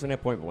 But he doesn't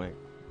have point blank.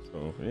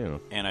 So, you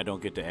know. and I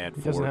don't get to add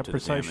He 4 doesn't have to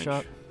precise the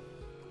shot. damage.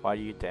 Why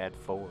do you get to add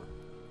 4?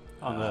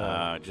 On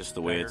the Just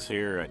the way dagger? it's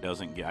here, it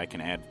doesn't. I can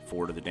add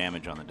 4 to the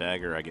damage on the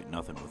dagger. I get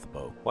nothing with the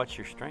bow. What's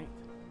your strength?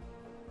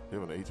 You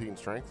have an 18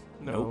 strength?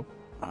 No. Nope.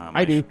 I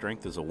My do.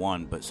 Strength is a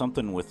 1, but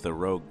something with the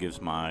rogue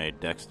gives my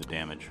dex the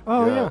damage.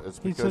 Oh, yeah. It's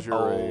He because said-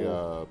 you're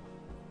a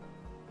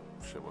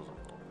shit was it?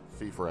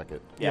 Thief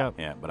racket. Yeah.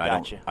 Yeah, but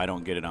Gotcha. I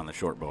don't get it on the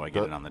short bow. I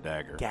get The- it on the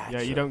dagger. Gotcha.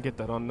 Yeah, you don't get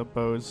that on the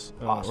bows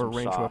Awesome or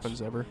range sauce.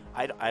 weapons ever.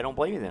 I don't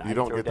blame you then. You I'd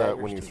don't throw get that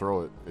daggers, when you too.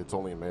 throw it. It's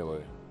only in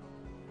melee.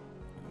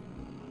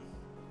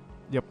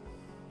 Yep.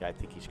 Yeah, I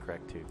think he's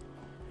correct, too.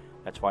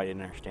 That's why I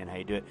didn't understand how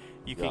you do it.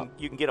 You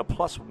Yeah. can get a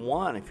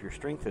 +1 if your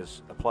strength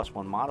is a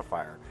 +1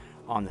 modifier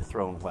on the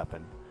thrown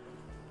weapon.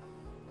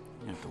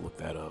 You have to look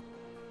that up.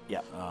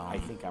 Yeah, I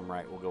think I'm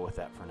right. We'll go with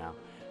that for now.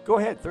 Go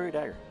ahead, throw your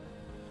dagger.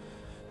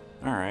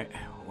 All right.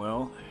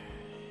 Well,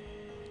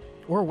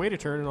 Or wait a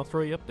turn and I'll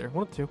throw you up there.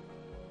 1 of 2.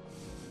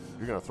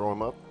 You're going to throw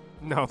him up?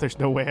 No, there's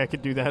no way I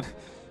could do that.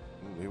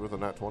 He with a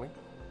nat 20?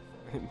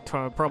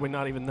 Probably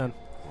not even then.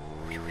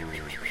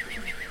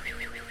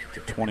 it's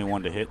a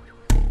 21 to hit.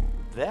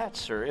 That,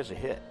 sir, is a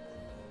hit.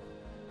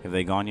 Have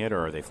they gone yet,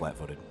 or are they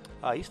flat-footed?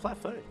 He's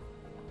flat-footed.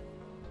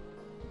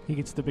 He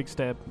gets the big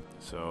stab.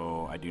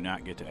 So I do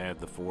not get to add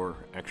the 4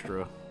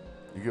 extra.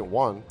 You get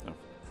 1 No.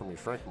 from your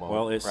strength mod.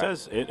 Well, it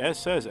Right.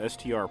 says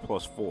STR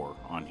 +4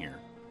 on here.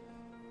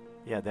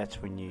 Yeah,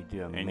 that's when you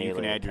do a And melee you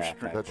can add your attack,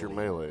 strength. I that's your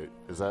believe. melee.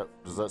 Does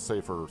that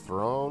say for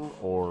thrown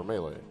or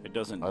melee? It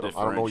doesn't I don't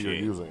differentiate. know what you're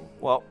using.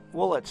 Well,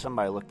 we'll let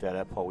somebody look that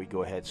up while we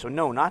go ahead. So,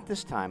 no, not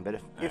this time, but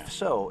if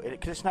so,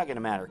 because it's not going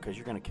to matter because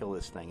you're going to kill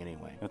this thing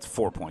anyway. That's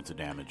 4 points of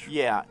damage.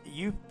 Yeah,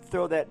 you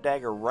throw that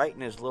dagger right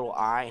in his little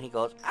eye, and he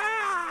goes,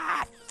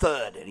 ah,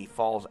 thud, and he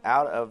falls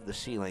out of the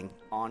ceiling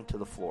onto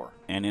the floor.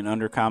 And in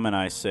Undercommon,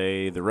 I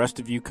say, the rest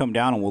of you come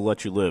down and we'll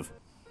let you live.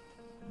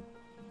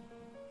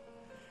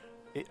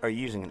 Are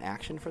you using an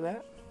action for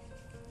that?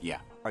 Yeah.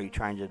 Are you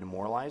trying to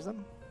demoralize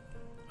them?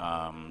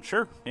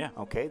 Sure, yeah.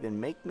 Okay, then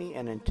make me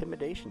an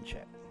intimidation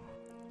check.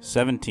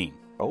 17.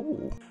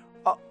 Oh.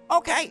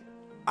 Okay.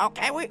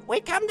 Okay, we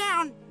come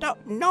down.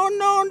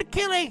 No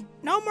killing.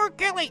 No more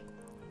killing.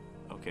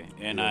 Okay,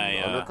 and You're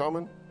I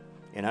undercommon?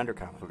 In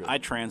Undercommon. Okay. I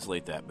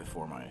translate that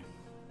before my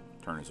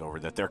turn is over,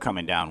 that they're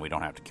coming down, we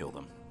don't have to kill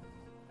them.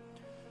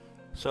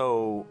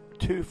 So,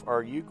 Toof,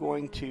 are you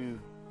going to...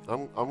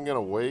 I'm gonna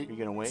wait. You're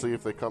gonna wait? See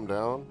if they come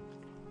down.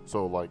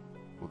 So like,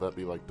 would that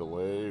be like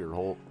delay or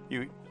hold?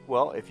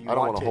 Well, if you I don't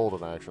want want to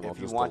hold an action. I'll If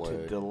you just want delay.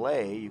 to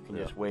delay, you can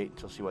Yeah. just wait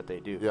until see what they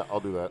do. Yeah,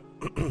 I'll do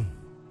that.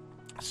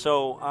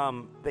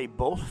 So they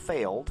both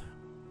failed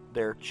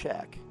their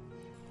check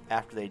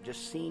after they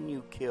just seen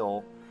you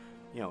kill.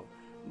 You know,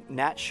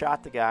 Nat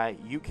shot the guy.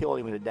 You killed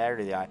him with a dagger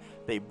to the eye.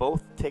 They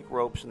both take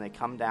ropes and they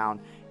come down,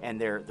 and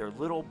they're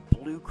little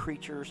blue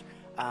creatures.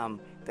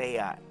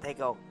 They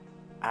go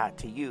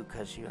to you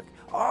because you're like,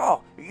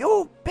 oh,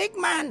 you big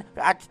man,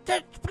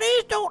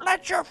 please don't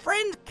let your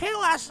friends kill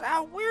us.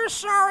 We're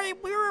sorry,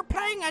 we were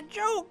playing a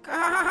joke.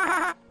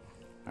 All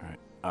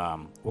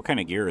right. What kind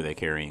of gear are they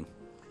carrying?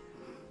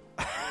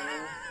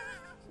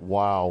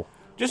 Wow.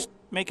 Just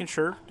making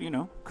sure,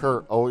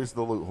 Kurt, always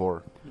the loot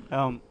whore.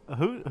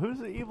 Who's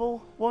the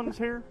evil ones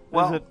here?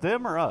 Well- Is it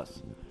them or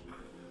us?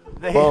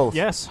 Both.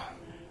 Yes.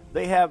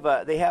 They have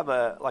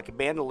a like a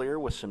bandolier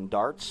with some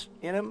darts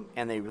in them,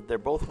 and they're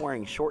both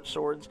wearing short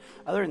swords.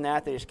 Other than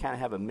that, they just kind of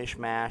have a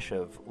mishmash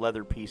of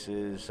leather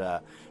pieces,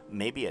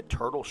 maybe a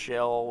turtle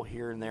shell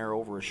here and there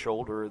over a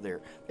shoulder.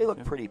 They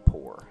look pretty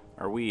poor.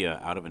 Are we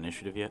out of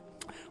initiative yet?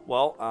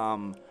 Well,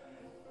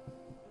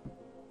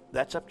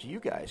 that's up to you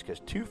guys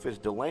because Toof is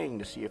delaying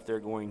to see if they're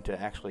going to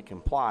actually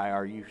comply.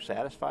 Are you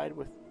satisfied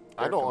with?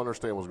 I don't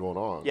understand what's going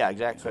on. Yeah,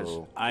 exactly.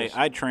 So,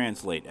 I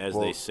translate as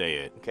they say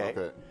it.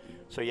 Okay.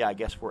 So yeah, I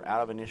guess we're out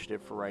of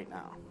initiative for right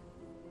now.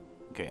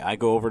 Okay, I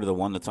go over to the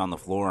one that's on the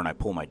floor and I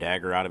pull my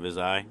dagger out of his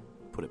eye,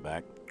 put it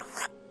back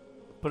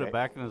Put it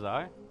back in his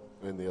eye?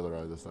 in the other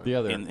eye this time. The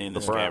other. in the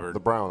brown, scabbard. the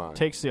brown eye.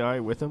 Takes the eye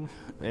with him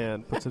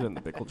and puts it in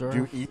the pickle jar. Do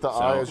you eat the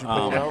eye as you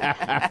pull it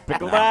out?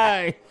 Pickled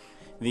eye.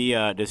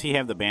 Does he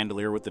have the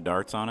bandolier with the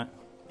darts on it?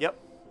 Yep.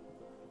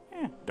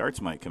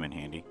 Darts might come in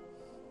handy.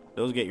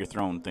 Those get your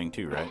thrown thing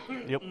too, right?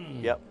 Yep.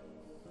 Yep.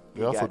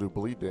 They also got- do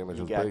bleed damage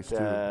You as got, base too,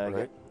 you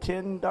right? got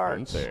 10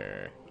 darts.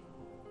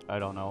 I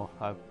don't know.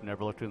 I've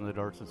never looked into the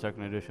darts in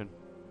 2nd edition.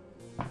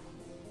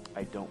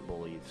 I don't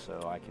believe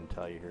so. I can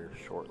tell you here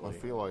shortly. I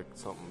feel like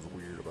something's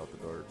weird about the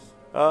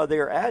darts. They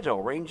are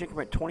agile, range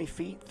increment 20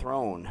 feet,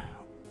 thrown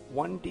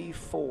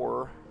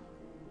 1d4,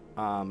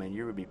 and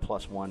you would be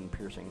 +1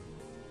 piercing.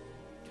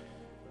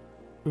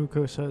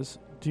 Uko says,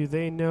 do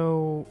they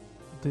know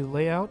the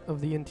layout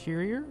of the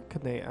interior?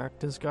 Can they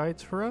act as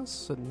guides for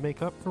us and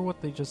make up for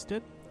what they just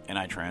did? And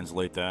I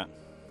translate that.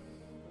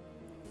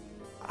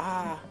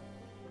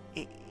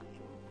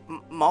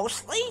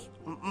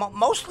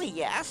 Mostly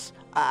yes.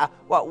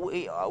 Well,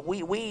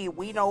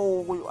 we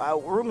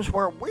know rooms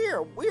where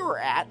we were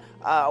at.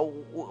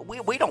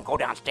 We don't go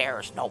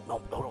downstairs. No,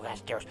 don't go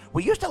downstairs.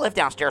 We used to live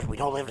downstairs. We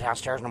don't live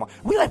downstairs no more.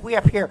 We like we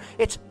up here.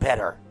 It's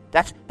better.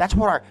 That's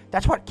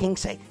what King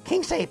say.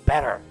 King say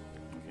better.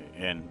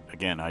 Okay. And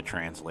again, I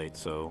translate.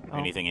 So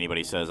anything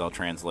anybody says, I'll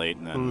translate.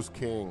 And then Who's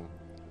king?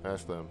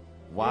 Ask them.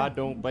 Why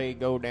don't they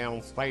go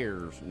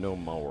downstairs no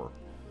more?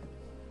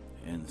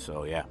 And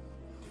so yeah.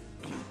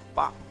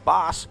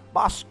 Boss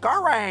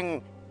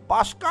Garang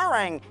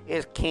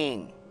is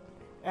king.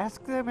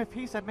 Ask them if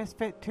he's a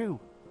misfit too.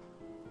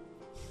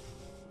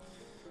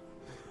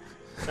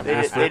 They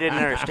didn't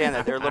understand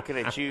that. They're looking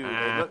at you.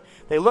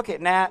 They look at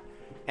Nat,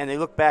 and they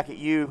look back at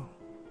you.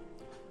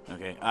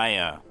 Okay.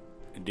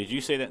 Did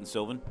you say that in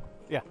Sylvan?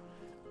 Yeah.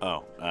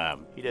 Oh.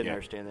 He didn't yeah.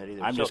 understand that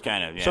either. I'm So- just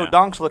kind of So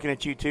Donk's looking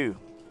at you too.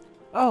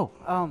 Oh,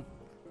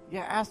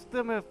 yeah, ask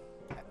them if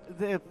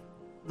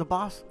the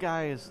boss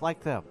guy is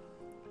like them.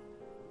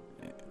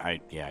 I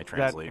That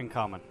translate. in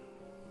common.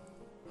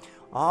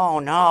 Oh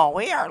no,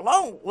 we are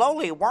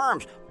lowly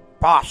worms.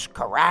 Boss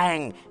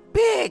Garang,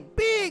 big.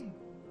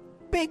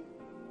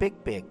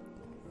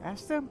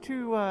 Ask them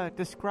to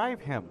describe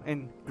him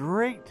in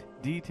great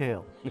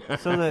detail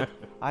so that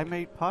I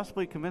may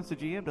possibly convince the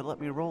GM to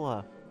let me roll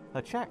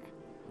a check.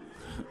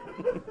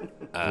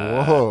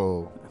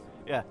 Whoa.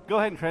 Yeah, go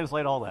ahead and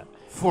translate all that.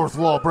 Fourth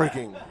wall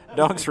breaking.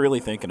 Donk's really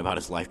thinking about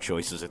his life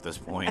choices at this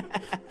point.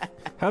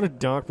 How did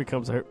Donk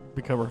become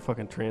our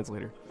fucking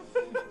translator?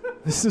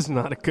 This is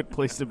not a good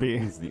place to be.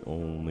 He's the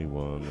only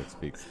one that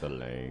speaks the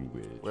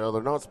language. Well,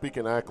 they're not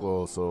speaking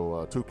Aklo,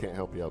 so two can't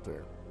help you out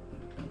there.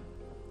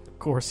 Of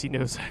course he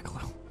knows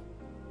Aklo.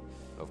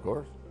 Of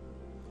course.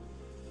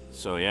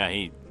 So yeah,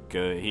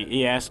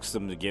 he asks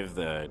them to give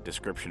the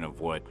description of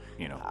what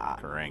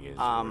Karang is.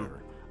 or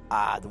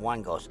whatever. The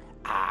one goes,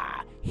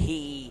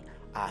 he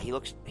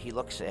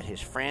looks at his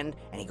friend,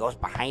 and he goes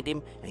behind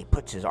him, and he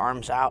puts his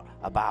arms out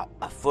about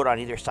a foot on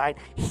either side.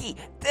 He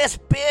this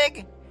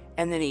big,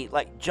 And then he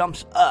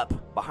jumps up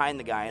behind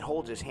the guy and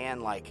holds his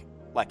hand like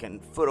a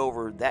foot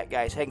over that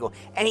guy's head and goes,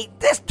 and he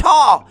this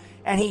tall,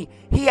 and he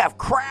have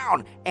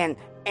crown and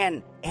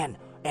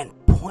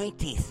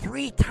pointy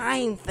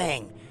 3-time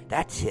thing.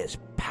 That's his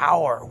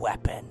power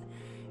weapon,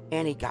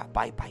 and he got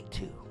bite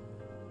too.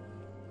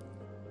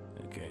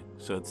 Okay,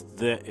 so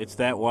it's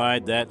that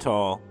wide, that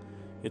tall.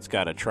 It's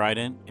got a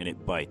trident and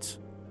it bites.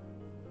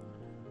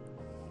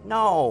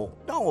 No,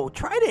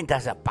 Trident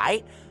doesn't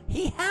bite.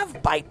 He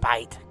have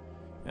bite.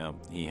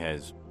 He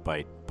has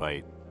bite.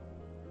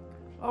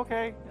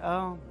 Okay,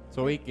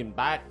 So he can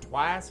bite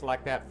twice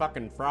like that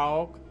fucking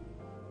frog?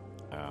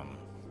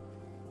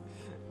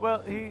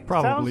 well, he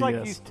Probably, sounds like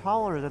yes. he's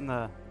taller than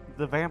the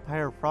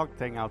vampire frog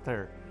thing out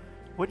there.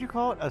 What'd you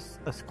call it?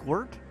 A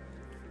squirt?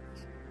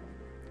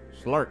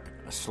 Slurk.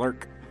 A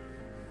slurk.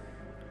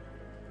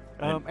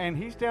 And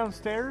he's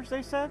downstairs,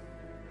 they said?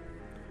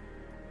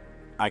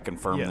 I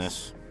confirm Yes.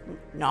 this.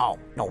 No,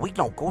 we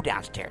don't go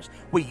downstairs.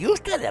 We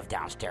used to live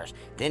downstairs.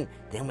 Then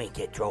we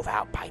get drove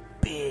out by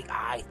big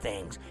eye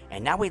things.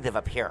 And now we live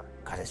up here,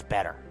 because it's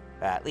better.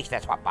 At least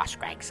that's what Boss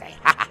Scrag say.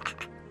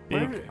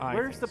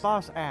 Where's the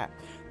boss at?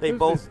 They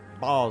both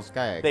balls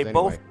gags. They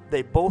anyway.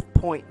 they both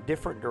point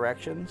different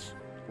directions,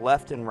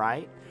 left and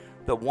right.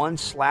 The one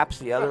slaps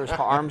the other's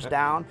arms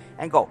down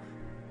and go,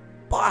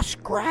 Boss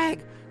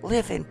Greg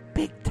live in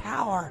big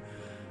tower,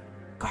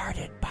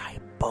 guarded by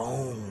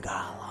Bone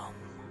Golem.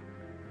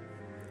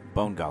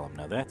 Bone Golem.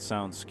 Now that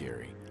sounds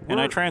scary. And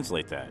I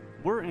translate that.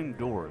 We're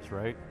indoors,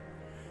 right?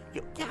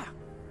 Yeah.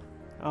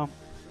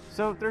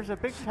 So there's a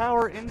big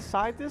tower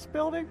inside this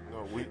building?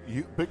 No,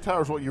 big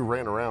tower's what you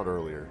ran around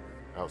earlier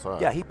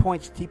outside. Yeah, he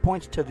points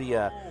to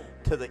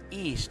the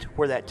east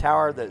where that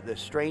tower, the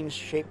strange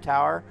shaped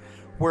tower,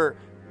 where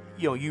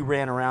you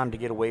ran around to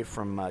get away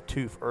from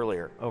Tooth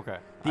earlier. Okay.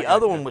 The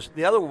other one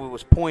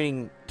was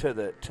pointing to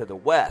the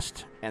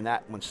west, and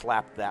that one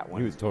slapped that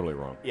one. He was totally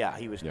wrong. Yeah,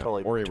 he was Yeah,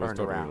 totally or he turned was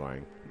totally around.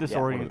 lying.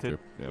 Disoriented.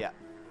 Yeah. Yeah.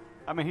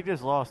 I mean, he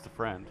just lost a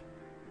friend.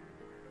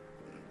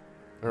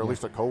 Or at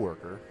least a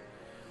coworker.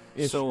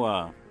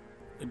 So,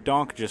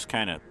 Donk just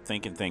kind of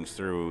thinking things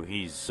through.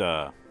 He's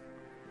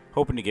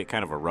hoping to get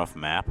kind of a rough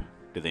map.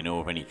 Do they know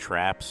of any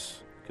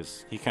traps?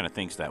 Because he kind of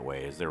thinks that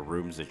way. Is there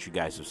rooms that you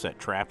guys have set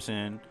traps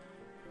in?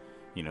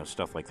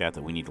 Stuff like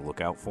that we need to look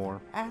out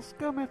for. Ask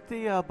him if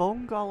the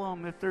Bone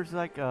Golem, if there's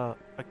like a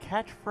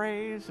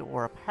catchphrase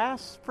or a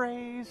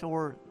passphrase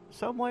or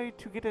some way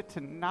to get it to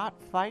not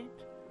fight.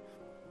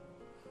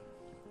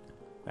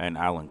 And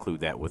I'll include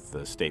that with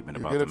the statement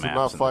You about get the it to maps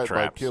not and the fight by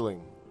traps.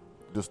 killing,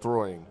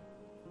 destroying.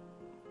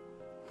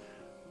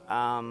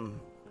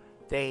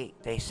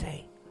 They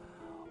say,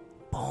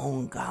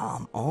 Bone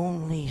Golem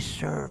only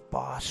serve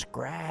Boss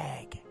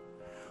Scrag.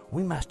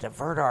 We must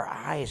avert our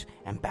eyes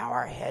and bow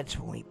our heads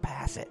when we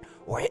pass it,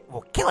 or it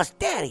will kill us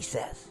dead, he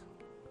says.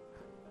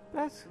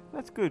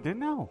 That's good to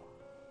know.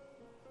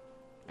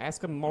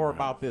 Ask him more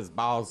about this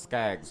balls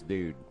gags,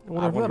 dude. I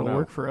wonder if wanna that'll know.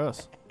 work for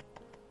us.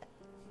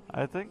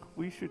 I think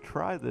we should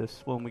try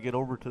this when we get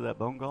over to that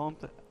Bone Golem.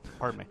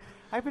 Pardon me.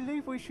 I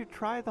believe we should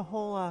try the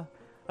whole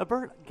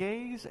avert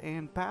gaze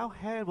and bow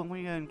head when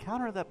we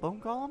encounter that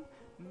Bone Golem.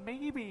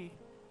 Maybe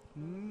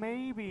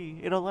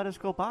it'll let us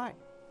go by.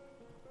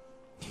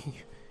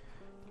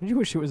 Don't you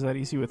wish it was that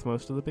easy with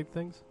most of the big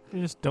things?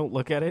 You just don't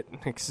look at it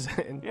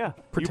and Yeah.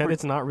 pretend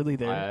it's not really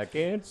there. I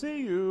can't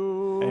see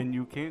you. And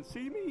you can't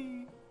see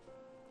me.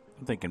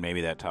 I'm thinking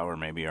maybe that tower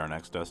may be our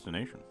next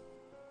destination.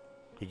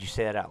 Did you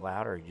say that out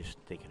loud, or are you just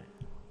thinking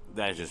it?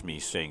 That is just me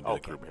saying to Okay,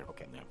 the group here.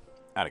 okay. Yeah.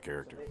 Out of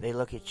character. They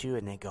look at you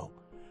and they go,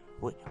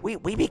 we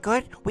be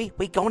good? We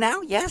go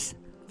now? Yes?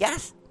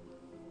 Yes?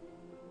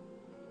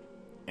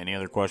 Any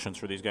other questions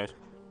for these guys?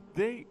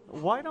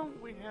 Why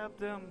don't we have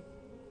them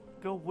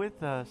go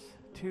with us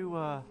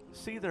to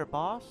see their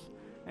boss,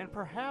 and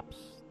perhaps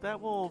that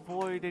will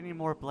avoid any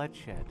more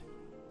bloodshed.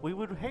 We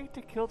would hate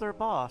to kill their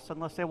boss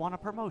unless they want a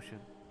promotion.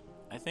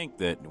 I think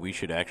that we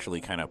should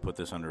actually kind of put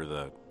this under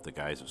the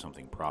guise of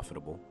something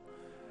profitable.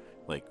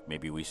 Like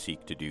maybe we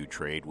seek to do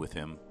trade with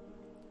him.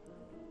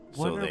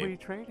 What are we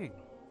trading?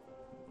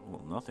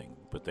 Well, nothing,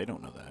 but they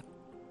don't know that.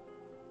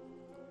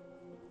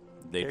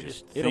 They're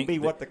just just- It'll think be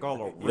that- what they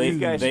call a They, You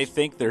guys- they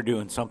think they're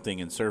doing something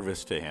in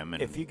service to him.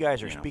 And If you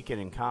guys are know. speaking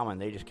in common,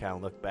 they just kind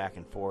of look back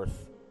and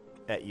forth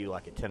at you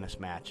like a tennis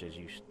match as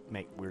you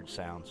make weird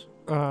sounds.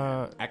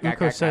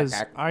 Uko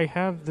says, I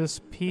have this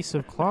piece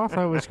of cloth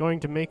I was going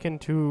to make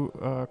into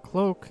a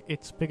cloak.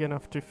 It's big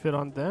enough to fit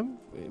on them.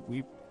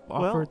 We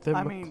offered them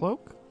I a mean-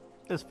 cloak.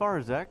 As far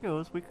as that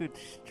goes, we could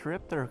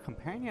strip their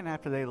companion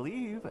after they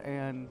leave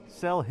and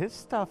sell his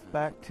stuff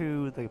back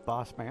to the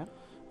boss man.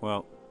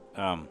 Well,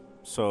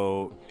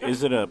 so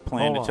is it a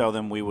plan Hold to on. tell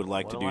them we would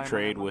like to What do do I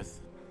trade remember?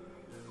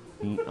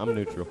 with? I'm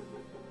neutral.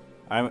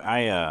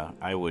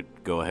 I would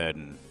go ahead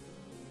and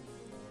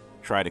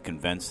try to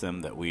convince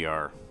them that we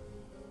are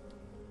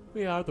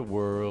We are the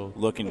world.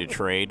 looking to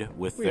trade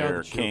with We are their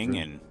the king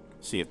children. and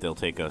see if they'll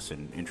take us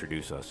and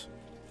introduce us.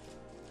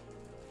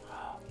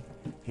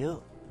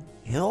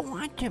 You'll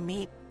want to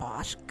meet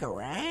Boss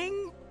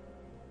Garang?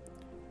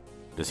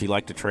 Does he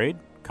like to trade?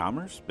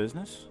 Commerce?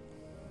 Business?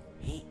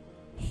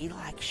 He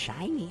likes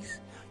shinies.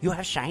 You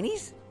have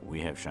shinies?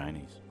 We have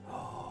shinies.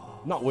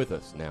 Not with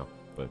us now,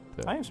 but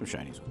I have some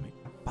shinies with me.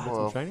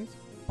 Well, Chinese.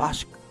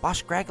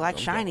 Boss Greg likes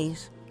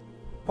shinies.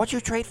 What you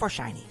trade for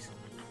shinies?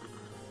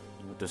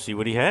 To see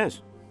what he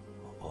has.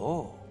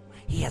 Oh,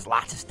 he has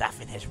lots of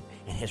stuff in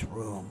his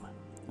room.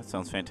 That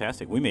sounds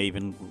fantastic. We may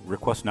even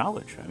request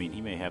knowledge. I mean,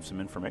 he may have some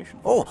information.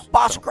 Oh, for us.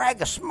 Boss So- Greg,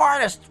 the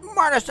smartest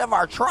of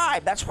our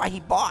tribe. That's why he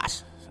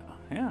boss.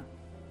 Yeah.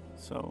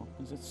 So,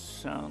 does it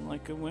sound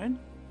like a win?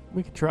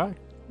 We could try.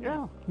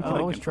 Yeah, We I can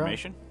like always try.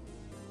 information.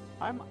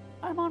 I'm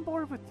on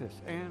board with this,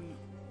 and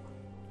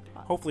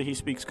Hopefully he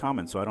speaks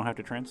common so I don't have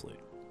to translate.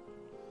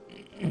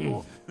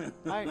 well,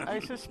 I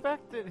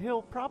suspect that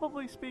he'll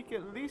probably speak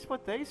at least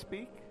what they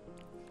speak.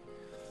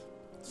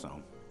 So,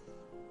 All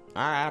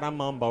right, I'm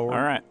on board.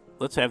 all right.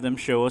 Let's have them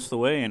show us the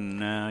way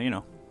and,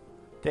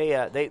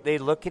 They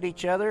look at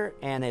each other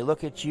and they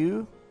look at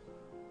you.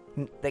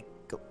 They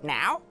go,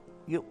 now?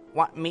 You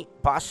want meet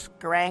Boss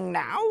Garang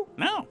now?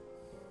 No.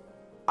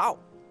 Oh,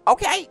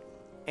 okay.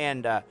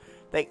 And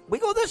we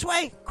go this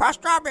way, cross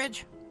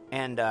drawbridge,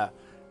 and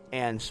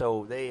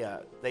so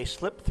they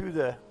slip through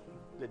the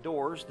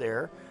doors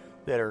there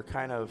that are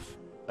kind of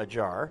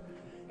ajar,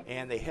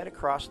 and they head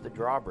across the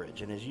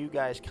drawbridge. And as you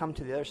guys come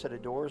to the other set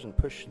of doors and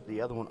push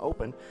the other one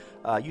open,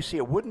 you see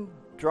a wooden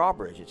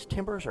drawbridge. Its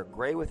timbers are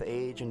gray with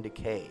age and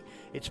decay.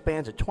 It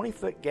spans a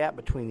 20-foot gap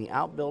between the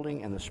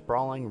outbuilding and the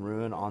sprawling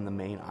ruin on the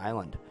main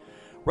island.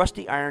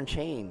 Rusty iron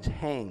chains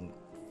hang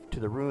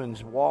to the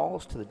ruin's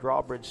walls to the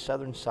drawbridge's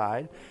southern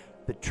side.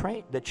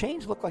 The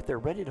chains look like they're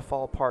ready to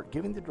fall apart,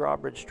 giving the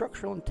drawbridge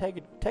structural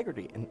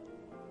integrity and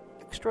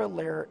extra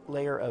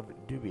layer of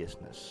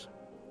dubiousness.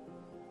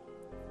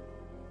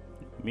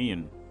 Me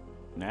and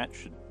Nat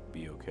should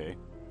be okay.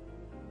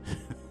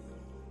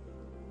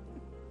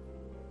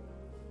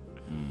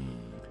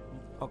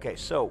 Okay,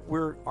 so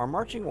our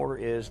marching order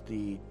is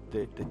the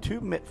two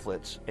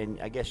Mitflits, and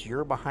I guess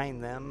you're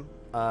behind them,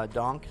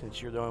 Donk,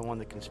 since you're the only one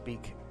that can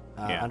speak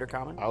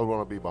Undercommon. I would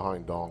want to be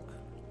behind Donk,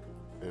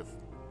 if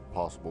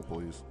possible,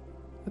 please.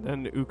 And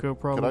then Uko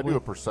probably. Can I do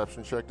a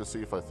perception check to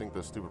see if I think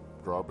this stupid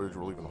drawbridge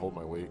will even hold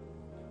my weight?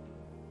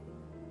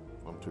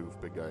 I'm Toof,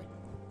 big guy.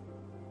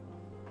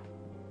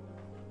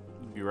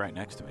 You'd be right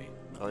next to me.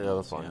 Oh yeah,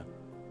 that's fine.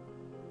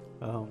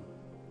 Yeah.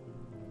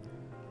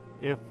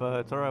 If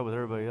it's all right with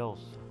everybody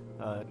else,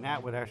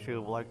 Nat would actually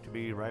like to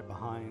be right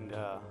behind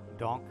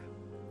Donk.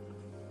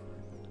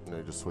 And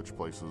they just switch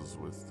places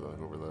with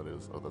whoever that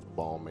is. Oh, that's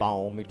Balmy.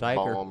 Balmy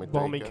Tiger.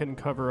 Balmy can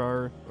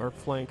cover our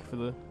flank for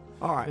the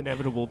All right.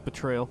 inevitable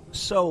betrayal.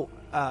 So,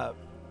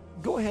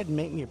 go ahead and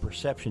make me a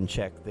perception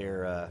check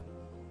there.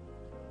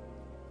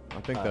 I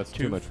think that's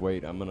too much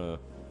weight. I'm going to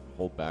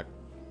hold back.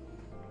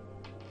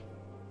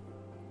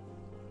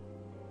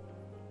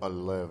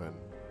 11.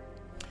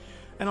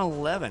 An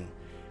 11.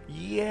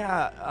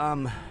 Yeah,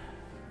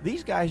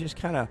 these guys just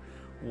kind of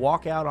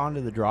walk out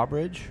onto the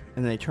drawbridge,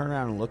 and they turn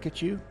around and look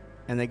at you,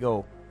 and they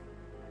go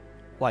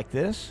like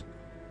this.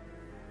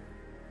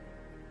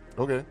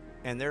 Okay.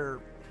 And they're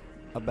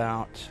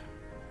about...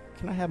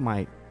 Can I have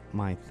my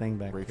thing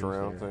back? Reach please,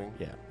 around there? thing?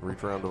 Yeah.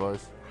 Reach around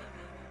device?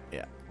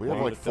 Yeah. We have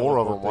Want like me to 4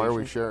 of them. Why are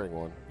we teleportation? sharing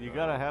one? You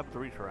gotta have the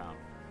reach around.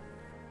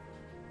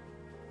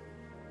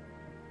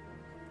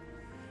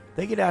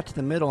 They get out to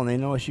the middle, and they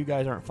notice you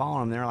guys aren't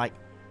following them. They're like,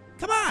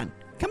 come on,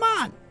 come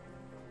on.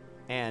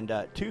 And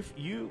Toof,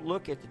 you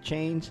look at the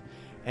chains,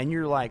 and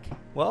you're like,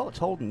 well, it's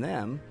holding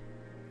them.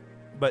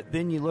 But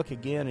then you look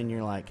again, and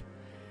you're like,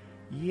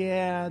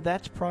 yeah,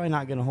 that's probably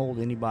not going to hold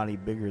anybody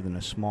bigger than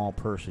a small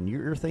person.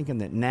 You're thinking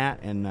that Nat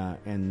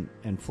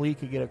and Flea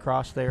could get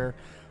across there,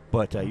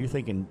 but you're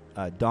thinking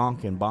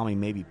Donk and Bommy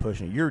may be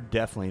pushing it. You're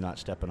definitely not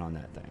stepping on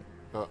that thing.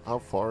 How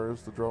far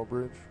is the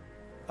drawbridge?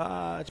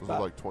 It's Is about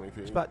it like 20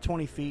 feet? It's about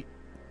 20 feet.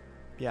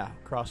 Yeah,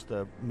 across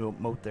the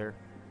moat there.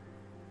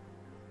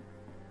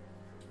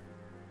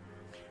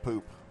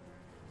 Poop.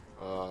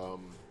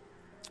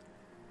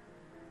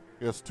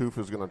 Yes, Toof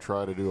is going to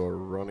try to do a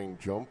running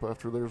jump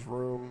after there's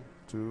room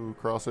to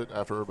cross it,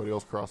 after everybody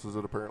else crosses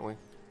it, apparently.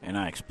 And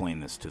I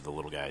explained this to the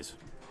little guys.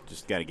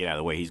 Just got to get out of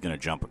the way. He's going to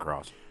jump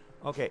across.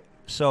 Okay,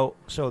 so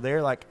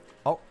they're like,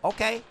 oh,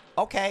 okay.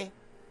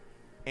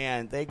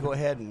 And they go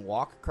ahead and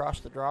walk across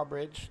the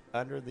drawbridge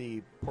under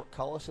the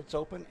portcullis that's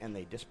open, and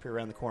they disappear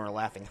around the corner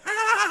laughing.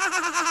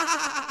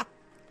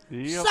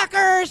 Yep.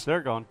 Suckers!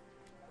 They're gone.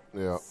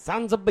 Yeah.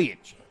 Sons of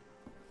bitch.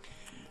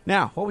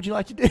 Now, what would you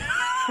like to do?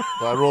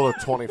 I rolled a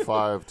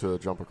 25 to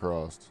jump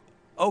across.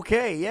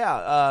 Okay,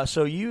 yeah.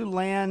 So you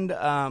land.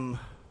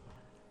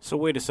 So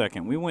wait a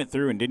second. We went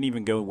through and didn't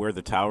even go where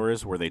the tower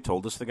is, where they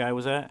told us the guy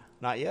was at?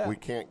 Not yet. We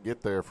can't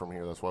get there from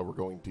here. That's why we're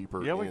going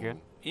deeper. Yeah, we in.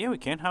 can. Yeah, we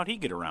can. How'd he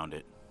get around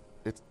it?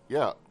 It's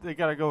They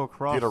gotta go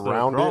across get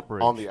around the it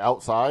drawbridge. on the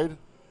outside,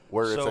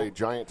 where it's So- a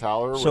giant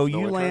tower. So with no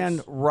you land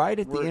entrance. right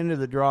at the We're- end of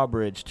the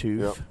drawbridge,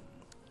 Tooth, Yep.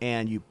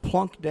 and you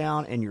plunk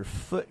down, and your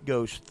foot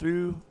goes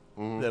through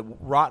the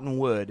rotten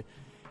wood,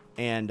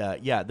 and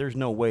there's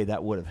no way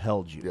that would have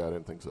held you. Yeah, I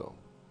didn't think so.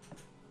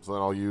 So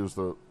then I'll use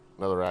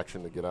another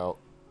action to get out,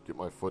 get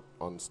my foot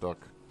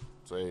unstuck.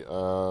 Say,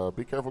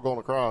 be careful going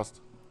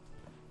across.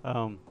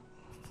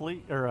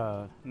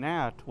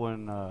 Nat,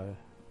 when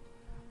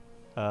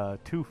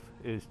Toof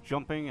is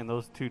jumping and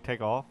those two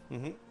take off,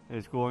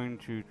 is going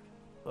to,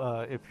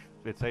 if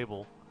it's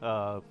able,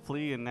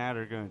 Flea and Nat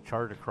are going to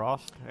charge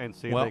across and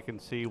see Well- if they can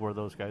see where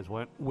those guys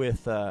went.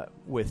 With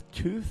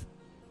Tooth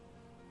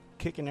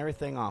kicking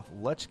everything off,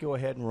 let's go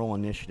ahead and roll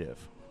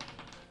initiative.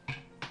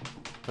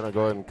 Can I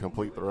go ahead and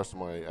complete the rest of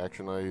my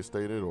action I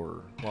stated,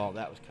 or Well,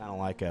 that was kind of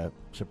like a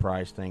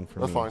surprise thing for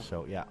That's me. fine.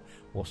 So yeah,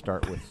 we'll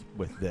start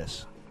with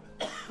this.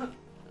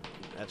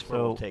 That's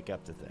where we'll So- take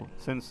up the thing.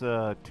 Since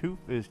Toof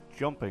is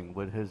jumping,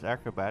 would his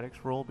acrobatics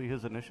roll be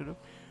his initiative?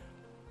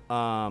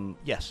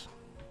 Yes,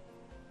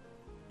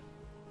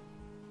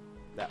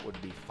 that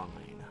would be fine.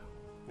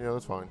 yeah,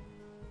 that's fine.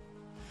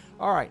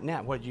 All right,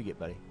 Nat, what did you get,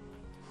 buddy?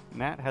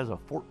 Nat has a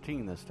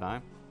 14 this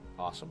time.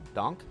 Awesome.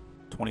 Donk?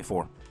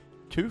 24.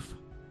 Toof?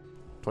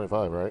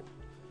 25, right?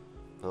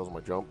 That was my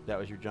jump. That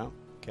was your jump.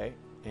 Okay.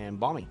 And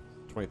Bommy?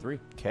 23.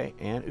 Okay.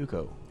 And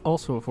Uko?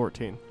 Also a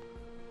 14.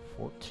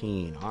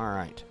 14. All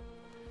right.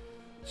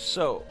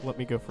 So Let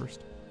me go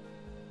first.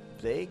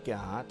 they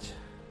got...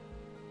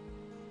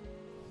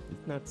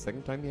 Isn't that the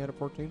second time you had a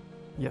 14?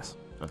 Yes.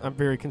 Uh-huh. I'm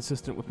very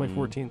consistent with my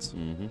 14s.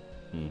 Mm-hmm.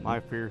 Mm-hmm.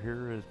 My fear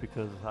here is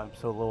because I'm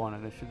so low on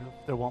initiative,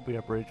 there won't be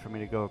a bridge for me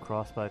to go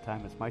across by the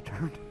time it's my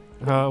turn.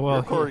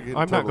 Well, Corey can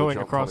I'm not totally going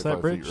jump across that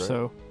 25 bridge, feet, right?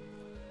 so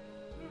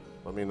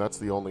I mean, that's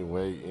the only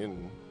way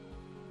in.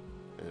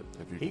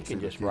 If you He see can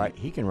the just key. ride.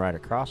 He can ride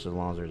across as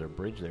long as there's a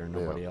bridge there and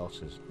Yeah. nobody else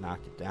has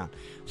knocked it down.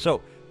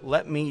 So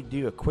let me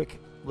do a quick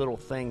little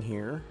thing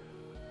here.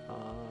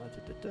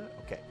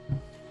 Okay.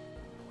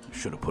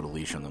 Should have put a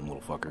leash on them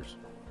little fuckers.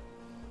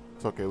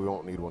 It's okay. We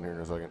won't need one here in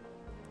a second.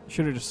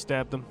 should have just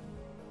stabbed them.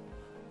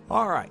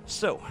 All right.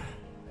 So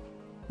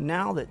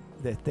now that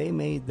they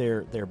made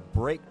their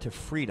break to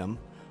freedom,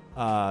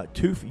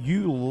 Toof,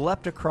 you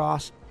leapt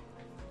across.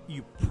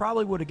 You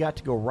probably would have got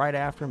to go right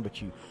after him,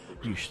 but you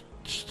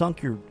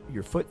stunk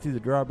your foot through the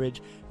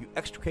drawbridge. You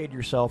extricated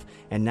yourself,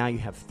 and now you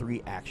have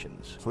 3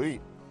 actions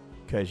Sweet.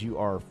 because you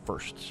are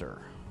first, sir.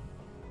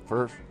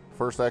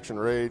 First action,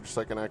 rage.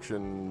 Second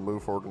action,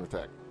 move forward and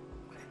attack.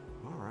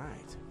 All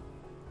right.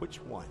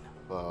 Which one?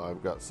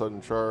 I've got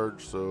sudden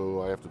charge,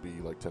 so I have to be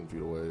like 10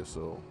 feet away.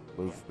 So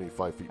move me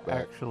 5 feet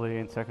back. Actually,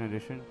 in second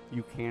edition,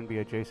 you can be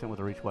adjacent with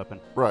a reach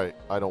weapon. Right.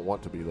 I don't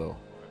want to be though.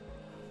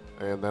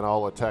 And then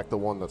I'll attack the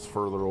one that's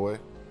further away.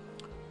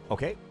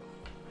 Okay.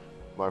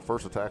 My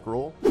first attack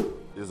roll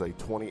is a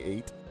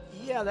 28.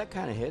 Yeah, that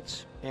kind of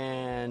hits.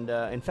 And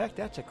in fact,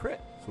 that's a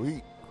crit.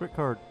 Sweet. Crit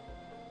card.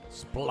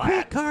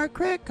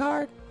 Crit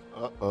card.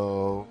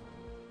 Uh-oh.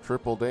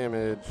 Triple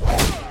damage.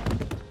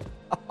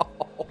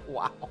 Oh,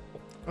 wow.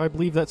 I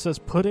believe that says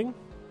pudding.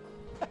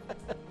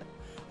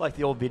 Like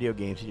the old video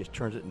games, he just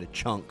turns it into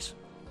chunks.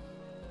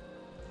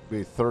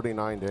 Be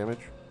 39 damage.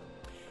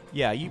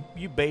 Yeah,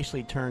 you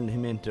basically turned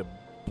him into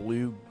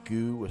blue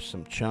goo with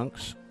some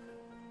chunks.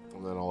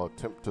 And then I'll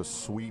attempt to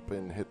sweep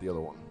and hit the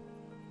other one.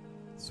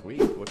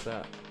 Sweet. What's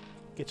that?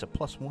 Gets a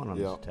 +1 on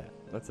his Yeah. attack.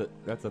 That's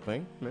a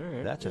thing? All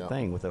right. That's a Yeah.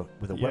 thing with a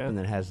Yeah. weapon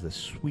that has the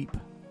sweep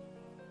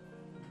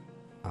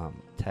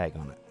tag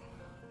on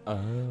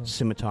it.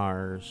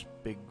 Scimitars,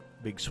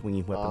 big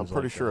swinging weapons. I'm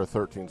pretty like sure that. a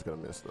 13's going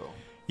to miss, though.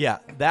 Yeah,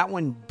 that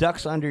one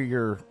ducks under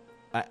your.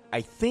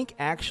 I think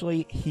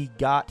actually he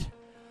got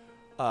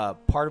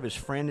part of his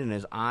friend in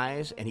his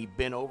eyes, and he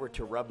bent over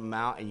to rub him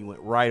out, and you went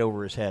right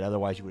over his head.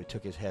 Otherwise, you would have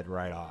took his head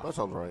right off. That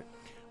sounds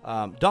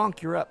right.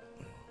 Donk, you're up.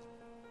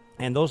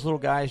 And those little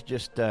guys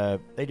just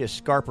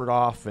scarpered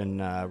off,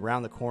 and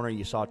around the corner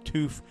you saw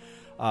Toof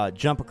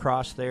jump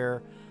across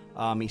there.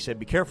 He said,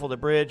 "Be careful of the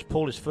bridge,"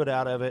 pulled his foot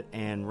out of it,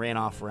 and ran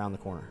off around the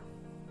corner.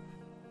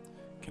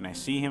 Can I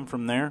see him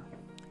from there?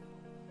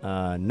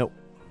 Nope.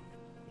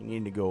 You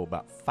need to go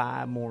about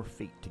 5 more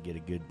feet to get a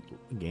good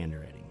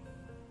gander at him.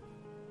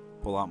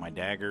 Pull out my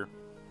dagger.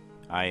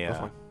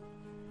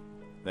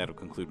 That'll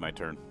conclude my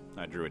turn.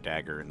 I drew a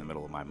dagger in the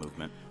middle of my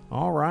movement.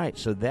 All right,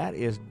 so that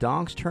is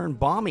Donk's turn.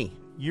 Bommy,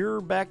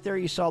 you're back there.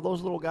 You saw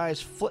those little guys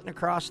flitting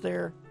across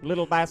there.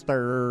 Little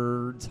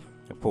bastards.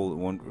 I pulled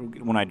one.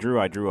 When I drew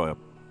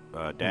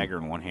a dagger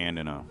in one hand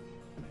and a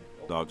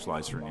dog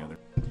slicer in the other.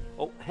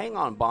 Oh, hang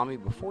on, Bommy,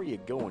 before you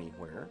go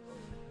anywhere.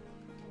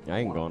 I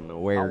ain't going I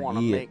nowhere want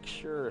to yet. make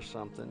sure of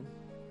something.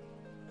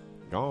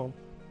 Gone.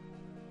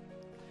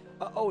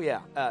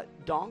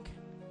 Donk,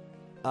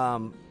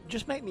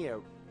 just make me a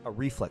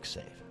reflex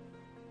save.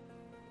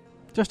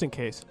 Just in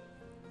case.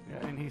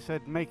 Yeah, and he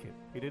said make it.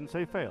 He didn't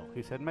say fail.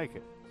 He said make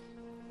it.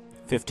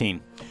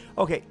 15.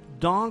 Okay,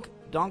 Donk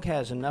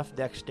has enough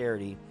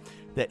dexterity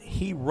that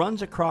he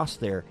runs across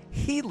there,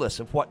 heedless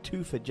of what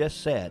Toof had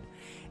just said,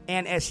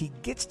 and as he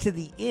gets to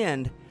the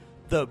end,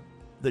 the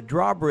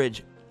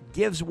drawbridge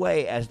gives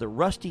way as the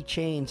rusty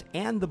chains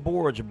and the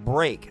boards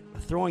break,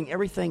 throwing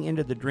everything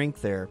into the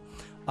drink there.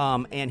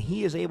 And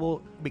he is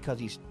able, because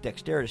he's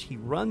dexterous, he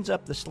runs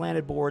up the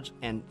slanted boards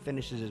and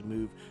finishes his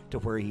move to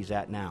where he's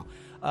at now.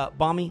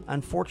 Bommy,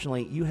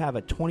 unfortunately, you have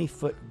a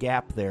 20-foot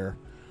gap there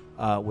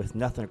with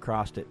nothing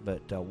across it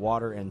but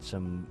water and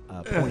some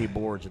pointy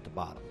boards at the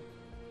bottom.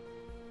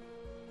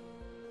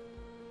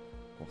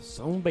 Well,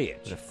 son of a I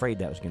was bitch. afraid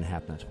that was going to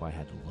happen. That's why I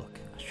had to look.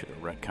 I should have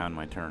retconned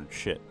my turn.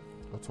 Shit.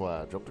 That's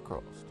why I jumped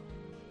across.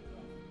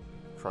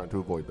 Trying to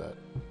avoid that.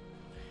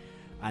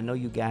 I know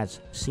you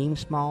guys seem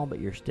small, but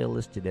you're still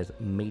listed as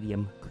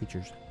medium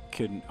creatures.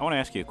 I want to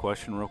ask you a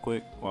question real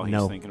quick while he's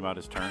No. thinking about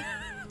his turn.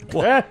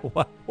 What?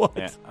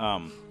 Yeah.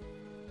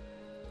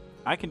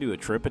 I can do a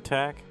trip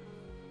attack.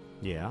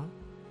 Yeah.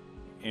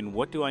 And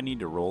what do I need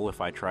to roll if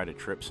I try to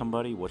trip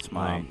somebody? What's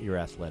my... Your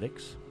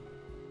athletics.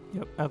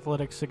 Yep.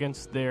 Athletics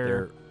against their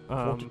Their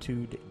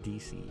fortitude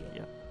DC.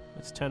 Yeah.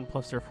 It's 10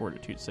 plus their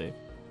fortitude save.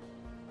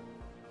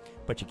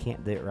 But you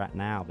can't do it right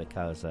now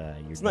because you're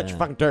It's not your done.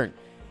 fucking turn.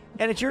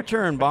 And it's your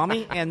turn,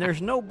 Bommy, and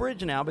there's no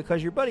bridge now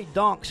because your buddy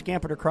Donk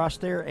scampered across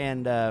there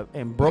and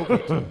broke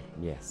it.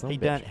 Yeah, son he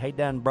of a bitch.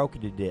 done broke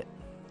it.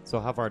 So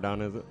how far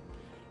down is it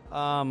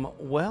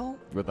Well,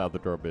 without the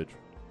drawbridge?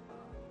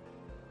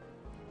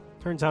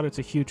 Turns out it's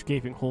a huge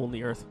gaping hole in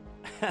the earth.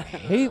 I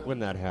hate when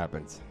that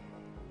happens.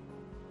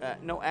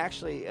 no,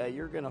 actually,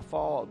 you're going to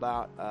fall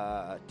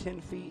about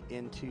 10 feet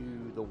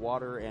into the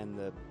water and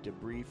the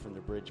debris from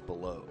the bridge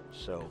below.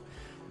 So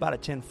about a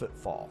 10-foot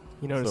fall.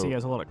 You notice So- he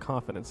has a lot of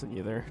confidence in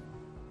you there.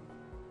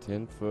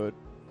 10 foot.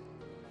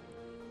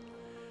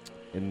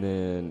 And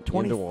then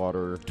 20 into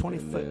water.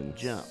 20-foot and then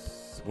jump.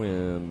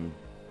 Swim.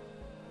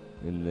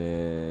 And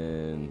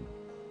then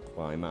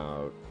climb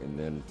out. And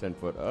then 10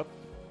 foot up.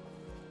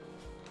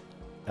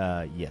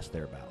 Yes,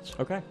 thereabouts.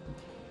 Okay.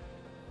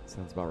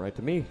 Sounds about right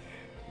to me.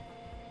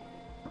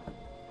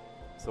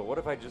 So what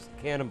if I just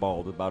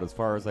cannonballed about as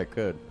far as I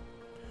could?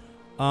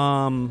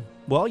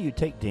 Well, you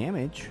take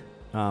damage,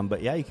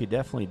 but yeah, you could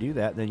definitely do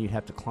that. Then you'd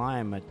have to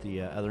climb at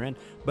the other end.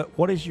 But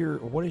what's your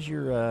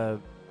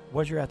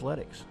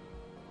athletics?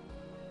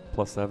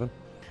 +7?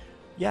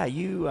 Yeah,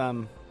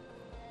 you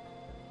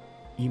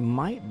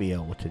might be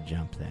able to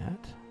jump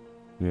that.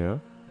 Yeah.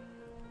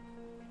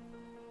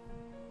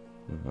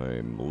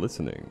 I'm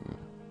listening.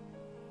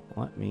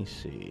 Let me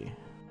see.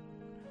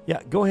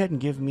 Yeah, go ahead and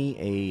give me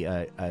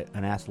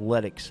an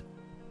athletics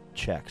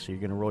check. So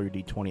you're going to roll your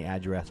d20,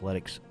 add your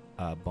athletics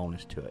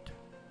bonus to it.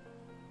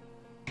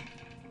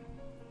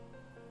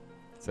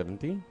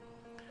 17?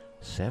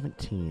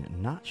 17.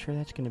 Not sure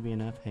that's going to be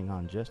enough. Hang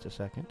on just a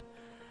second.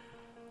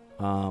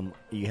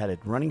 You had a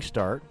running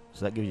start,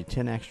 so that gives you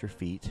 10 extra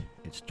feet.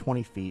 It's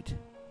 20 feet.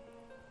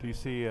 Do you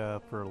see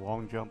for a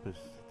long jump is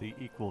the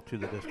equal to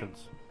the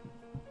distance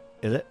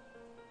Is it?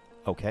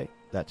 Okay,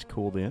 that's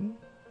cool then.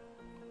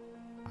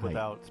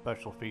 without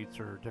special feats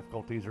or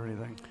difficulties or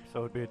anything? So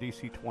it'd be a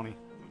DC 20.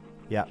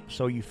 Yeah,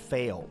 so you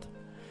failed.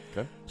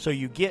 Okay. So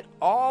you get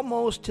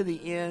almost to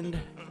the end,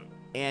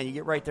 and you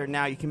get right there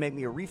now. You can make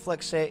me a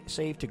reflex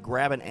save to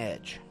grab an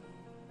edge.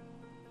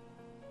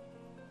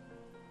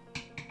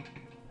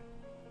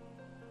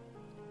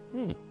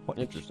 What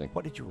did Interesting.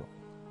 What did you roll?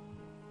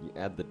 You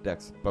add the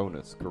dex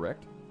bonus,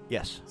 correct?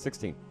 Yes.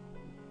 16.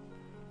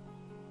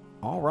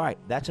 All right,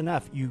 that's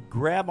enough. You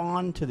grab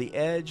on to the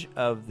edge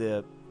of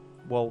the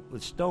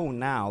stone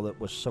now that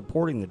was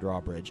supporting the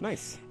drawbridge.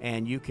 Nice.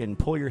 And you can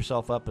pull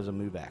yourself up as a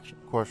move action.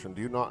 Question: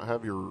 do you not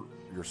have your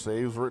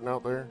saves written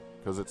out there?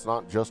 Because it's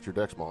not just your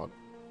dex mod.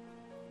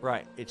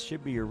 Right. It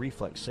should be your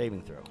reflex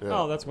saving throw. Yeah.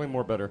 Oh, that's way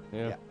more better.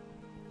 Yeah. Yeah.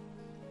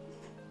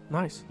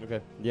 Nice. Okay.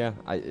 Yeah.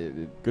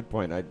 Good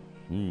point.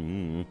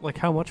 Like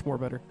how much more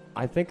better?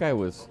 I think I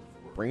was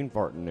brain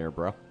farting there,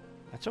 bro.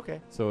 That's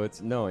okay. So it's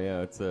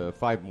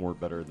 5 more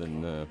better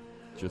than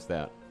just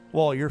that.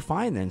 Well, you're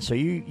fine then. So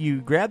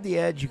you grab the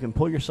edge. You can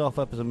pull yourself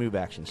up as a move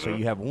action. So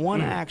you have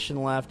one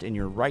action left, and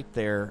you're right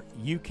there.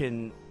 You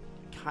can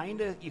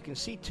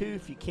see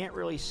Tooth. You can't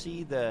really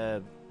see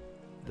the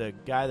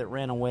guy that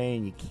ran away,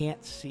 and you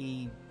can't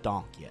see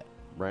Donk yet.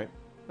 Right.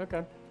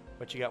 Okay.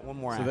 But you got one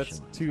more So action.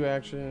 that's 2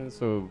 actions.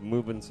 So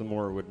moving some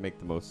more would make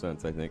the most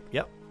sense, I think.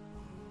 Yep.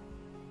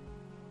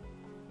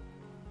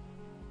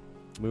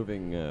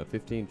 Moving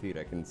 15 feet,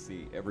 I can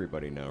see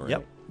everybody now,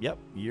 right? Yep.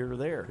 You're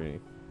there. Okay.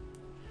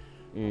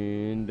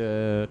 And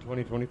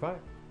 2025.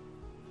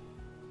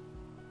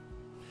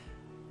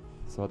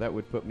 So that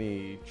would put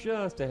me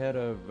just ahead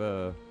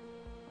of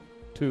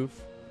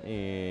Tooth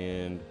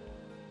and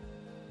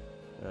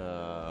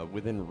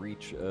within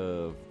reach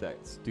of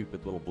that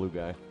stupid little blue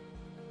guy.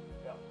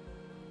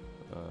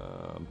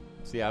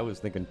 See, I was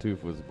thinking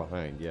Tooth was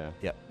behind, yeah.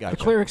 Yep. The Gotcha.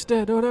 cleric's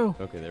dead. Oh no.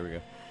 Okay, there we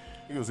go.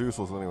 He was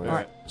useless anyway. All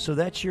right. So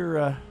that's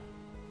your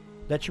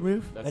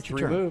move. That's your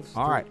 3 turn. moves.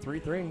 All right. 3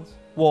 things.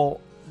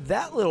 Well,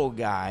 that little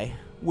guy,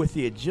 with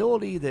the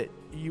agility that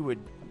you would,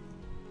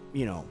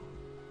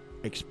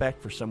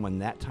 expect for someone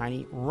that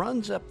tiny,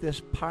 runs up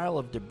this pile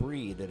of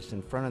debris that is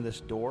in front of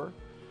this door.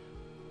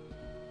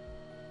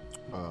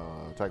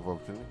 Attack of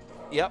opportunity.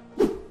 Yep.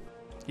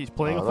 He's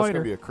playing a That's fighter.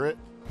 gonna be a crit.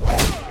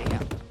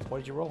 Damn. What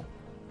did you roll?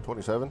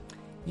 27.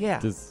 Yeah.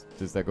 Does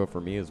that go for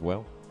me as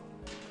well?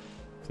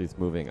 So he's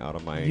moving out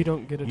of my... You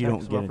don't get You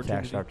attacks don't of get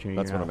an attack opportunity.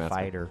 That's You're what not I'm a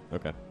asking. fighter.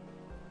 Okay.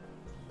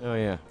 Oh,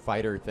 yeah.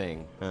 Fighter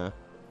thing, huh?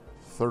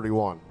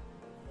 31.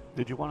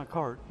 Did you want a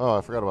card? Oh,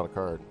 I forgot about a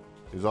card.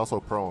 He's also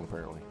prone,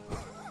 apparently.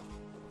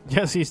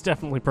 Yes, he's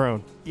definitely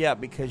prone. Yeah,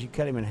 because you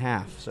cut him in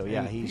half. So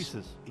yeah, In he's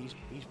pieces.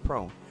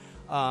 prone.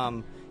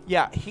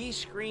 Yeah, he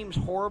screams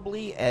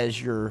horribly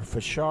as your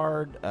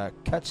Fashard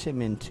cuts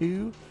him in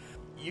two.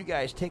 You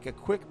guys take a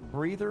quick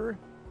breather,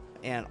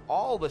 and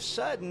all of a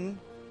sudden,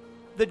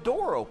 the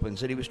door opens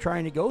that he was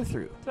trying to go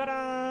through.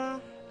 Ta-da!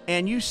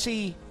 And you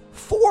see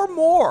 4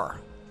 more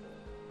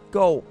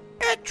go,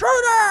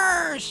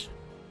 intruders!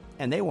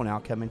 And they will now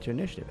come into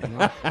initiative.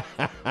 Hang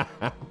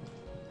on.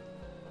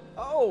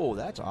 Oh,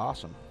 that's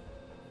awesome.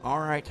 All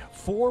right,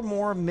 4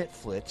 more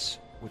Mitflits,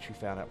 which we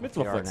found out what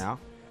they are Mitflits. now.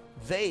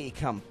 They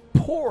come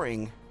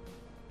pouring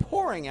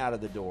out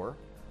of the door.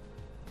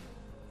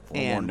 4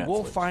 more And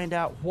we'll Netflix. find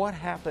out what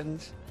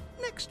happens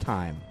next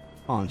time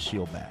on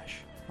Shield Bash.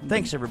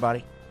 Thanks,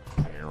 everybody.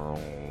 No.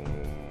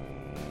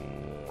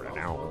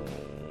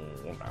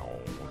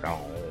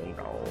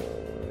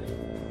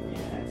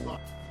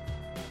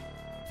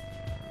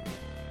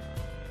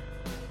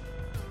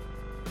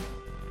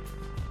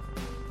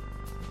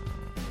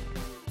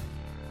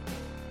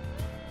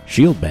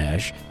 Shield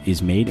Bash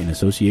is made in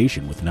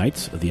association with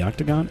Knights of the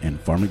Octagon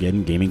and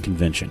Farmageddon Gaming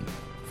Convention.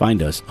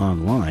 Find us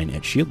online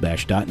at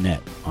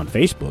shieldbash.net, on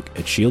Facebook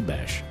at Shield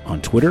Bash,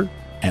 on Twitter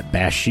at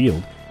Bash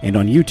Shield, and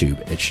on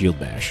YouTube at Shield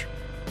Bash.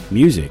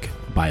 Music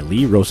by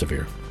Lee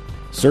Rosevere.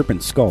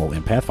 Serpent Skull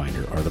and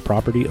Pathfinder are the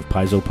property of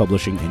Paizo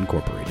Publishing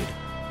Incorporated.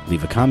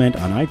 Leave a comment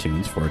on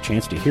iTunes for a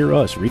chance to hear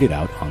us read it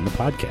out on the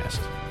podcast.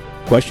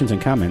 Questions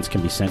and comments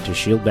can be sent to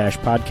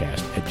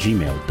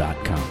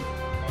shieldbashpodcast@gmail.com.